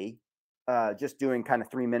today, just doing kind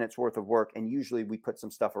of 3 minutes worth of work. And usually we put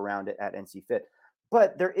some stuff around it at NC Fit.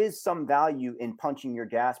 But there is some value in punching your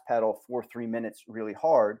gas pedal for 3 minutes really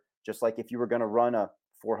hard, just like if you were going to run a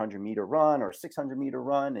 400-meter run or 600-meter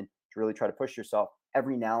run and to really try to push yourself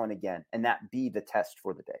every now and again, and that be the test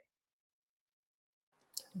for the day.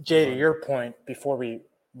 Jay, to your point, before we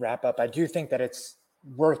wrap up, I do think that it's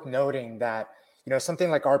worth noting that, something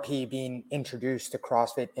like RPE being introduced to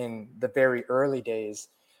CrossFit in the very early days,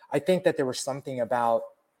 I think that there was something about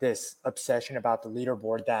this obsession about the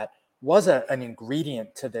leaderboard that was an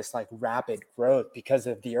ingredient to this like rapid growth, because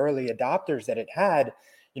of the early adopters that it had,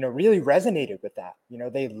 really resonated with that.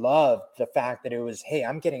 They loved the fact that it was, hey,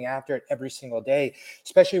 I'm getting after it every single day,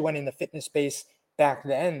 especially when in the fitness space back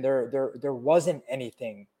then, there wasn't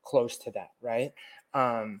anything close to that, right?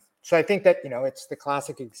 So I think that, it's the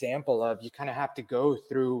classic example of you kind of have to go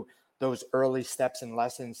through those early steps and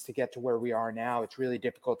lessons to get to where we are now. It's really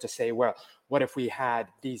difficult to say, well, what if we had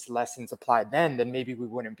these lessons applied then maybe we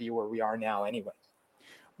wouldn't be where we are now anyway.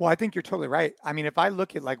 Well, I think you're totally right. I mean, if I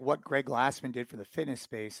look at like what Greg Glassman did for the fitness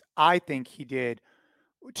space, I think he did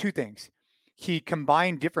two things. He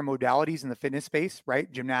combined different modalities in the fitness space,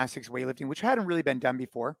 right? Gymnastics, weightlifting, which hadn't really been done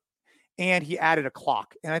before. And he added a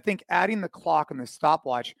clock. And I think adding the clock and the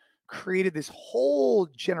stopwatch created this whole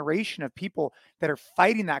generation of people that are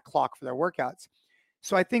fighting that clock for their workouts.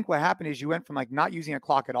 So I think what happened is you went from like not using a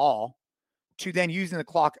clock at all to then using the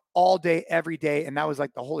clock all day, every day. And that was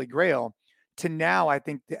like the holy grail. To now, I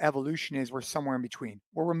think the evolution is we're somewhere in between,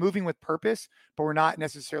 where we're moving with purpose, but we're not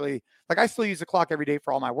necessarily like, I still use the clock every day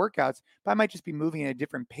for all my workouts, but I might just be moving at a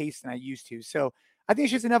different pace than I used to. So I think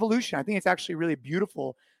it's just an evolution. I think it's actually really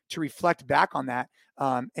beautiful to reflect back on that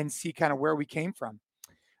and see kind of where we came from.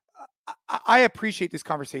 I appreciate this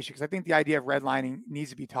conversation because I think the idea of redlining needs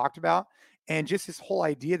to be talked about, and just this whole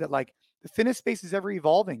idea that like the fitness space is ever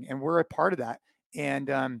evolving and we're a part of that.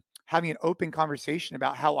 And having an open conversation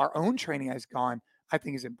about how our own training has gone, I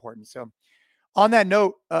think is important. So on that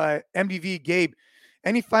note, MDV, Gabe,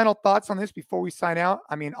 any final thoughts on this before we sign out?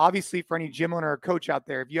 I mean, obviously for any gym owner or coach out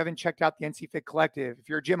there, if you haven't checked out the NC Fit Collective, if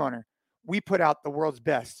you're a gym owner, we put out the world's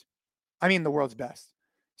best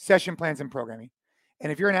session plans and programming. And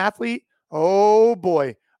if you're an athlete, oh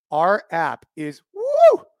boy, our app is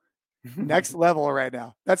next level right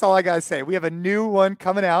now. That's all I got to say. We have a new one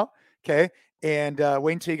coming out. Okay. And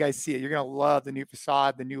wait until you guys see it. You're going to love the new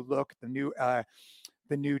facade, the new look, the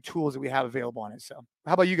new tools that we have available on it. So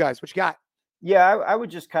how about you guys? What you got? Yeah, I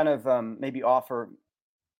would just kind of maybe offer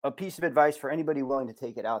a piece of advice for anybody willing to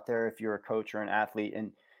take it out there if you're a coach or an athlete,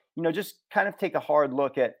 and just kind of take a hard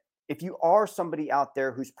look at if you are somebody out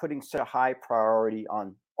there who's putting such a high priority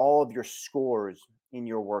on all of your scores in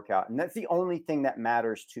your workout, and that's the only thing that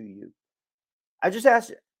matters to you. I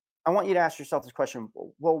want you to ask yourself this question: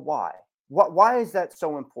 well, why? Why is that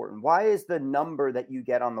so important? Why is the number that you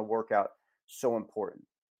get on the workout so important?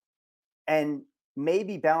 And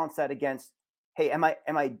maybe balance that against, hey, am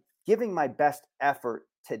I giving my best effort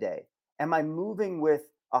today? Am I moving with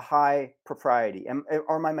a high propriety?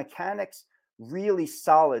 Are my mechanics really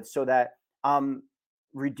solid so that I'm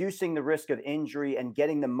reducing the risk of injury and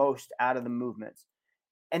getting the most out of the movements?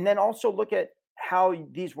 And then also look at how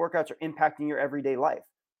these workouts are impacting your everyday life.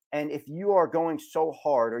 And if you are going so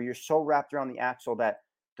hard or you're so wrapped around the axle that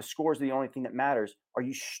the score is the only thing that matters, are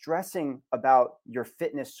you stressing about your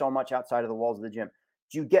fitness so much outside of the walls of the gym?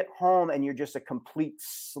 Do you get home and you're just a complete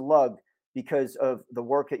slug because of the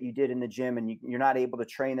work that you did in the gym and you're not able to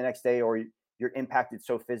train the next day, or you're impacted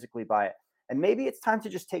so physically by it? And maybe it's time to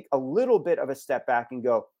just take a little bit of a step back and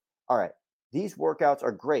go, all right, these workouts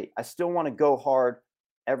are great. I still want to go hard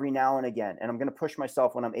every now and again, and I'm going to push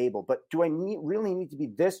myself when I'm able. But do I really need to be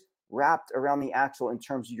this wrapped around the axle in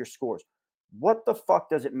terms of your scores? What the fuck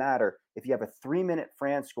does it matter if you have a 3-minute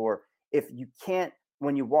Fran score if you can't,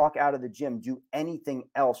 when you walk out of the gym, do anything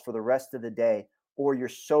else for the rest of the day, or you're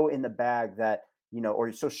so in the bag that, or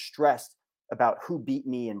you're so stressed about who beat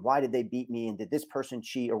me and why did they beat me and did this person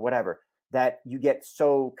cheat or whatever, that you get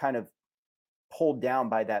so kind of pulled down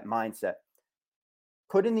by that mindset.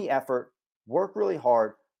 Put in the effort, work really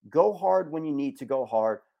hard, go hard when you need to go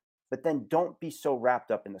hard, but then don't be so wrapped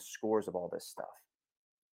up in the scores of all this stuff.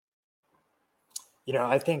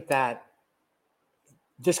 I think that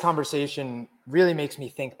this conversation really makes me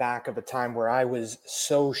think back of a time where I was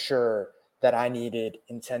so sure that I needed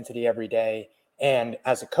intensity every day. And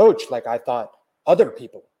as a coach, like I thought other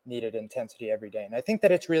people needed intensity every day. And I think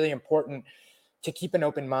that it's really important to keep an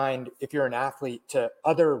open mind if you're an athlete to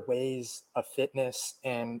other ways of fitness.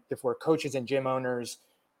 And if we're coaches and gym owners,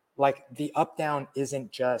 like the up down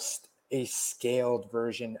isn't just a scaled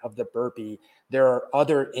version of the burpee. There are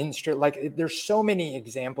other like there's so many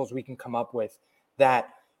examples we can come up with that,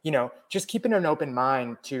 just keeping an open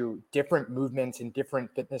mind to different movements and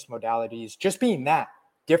different fitness modalities, just being that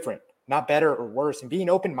different, not better or worse, and being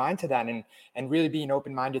open minded to that, and really being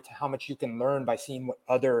open minded to how much you can learn by seeing what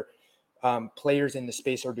other players in the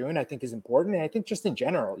space are doing, I think is important. And I think just in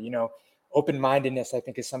general, open-mindedness, I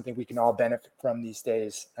think, is something we can all benefit from these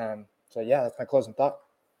days. So yeah, that's my closing thought.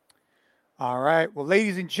 All right. Well,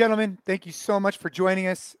 ladies and gentlemen, thank you so much for joining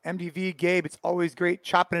us. MDV, Gabe, it's always great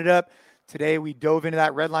chopping it up. Today, we dove into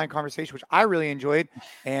that red line conversation, which I really enjoyed,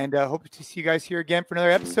 and hope to see you guys here again for another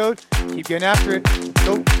episode. Keep getting after it.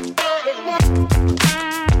 Let's go.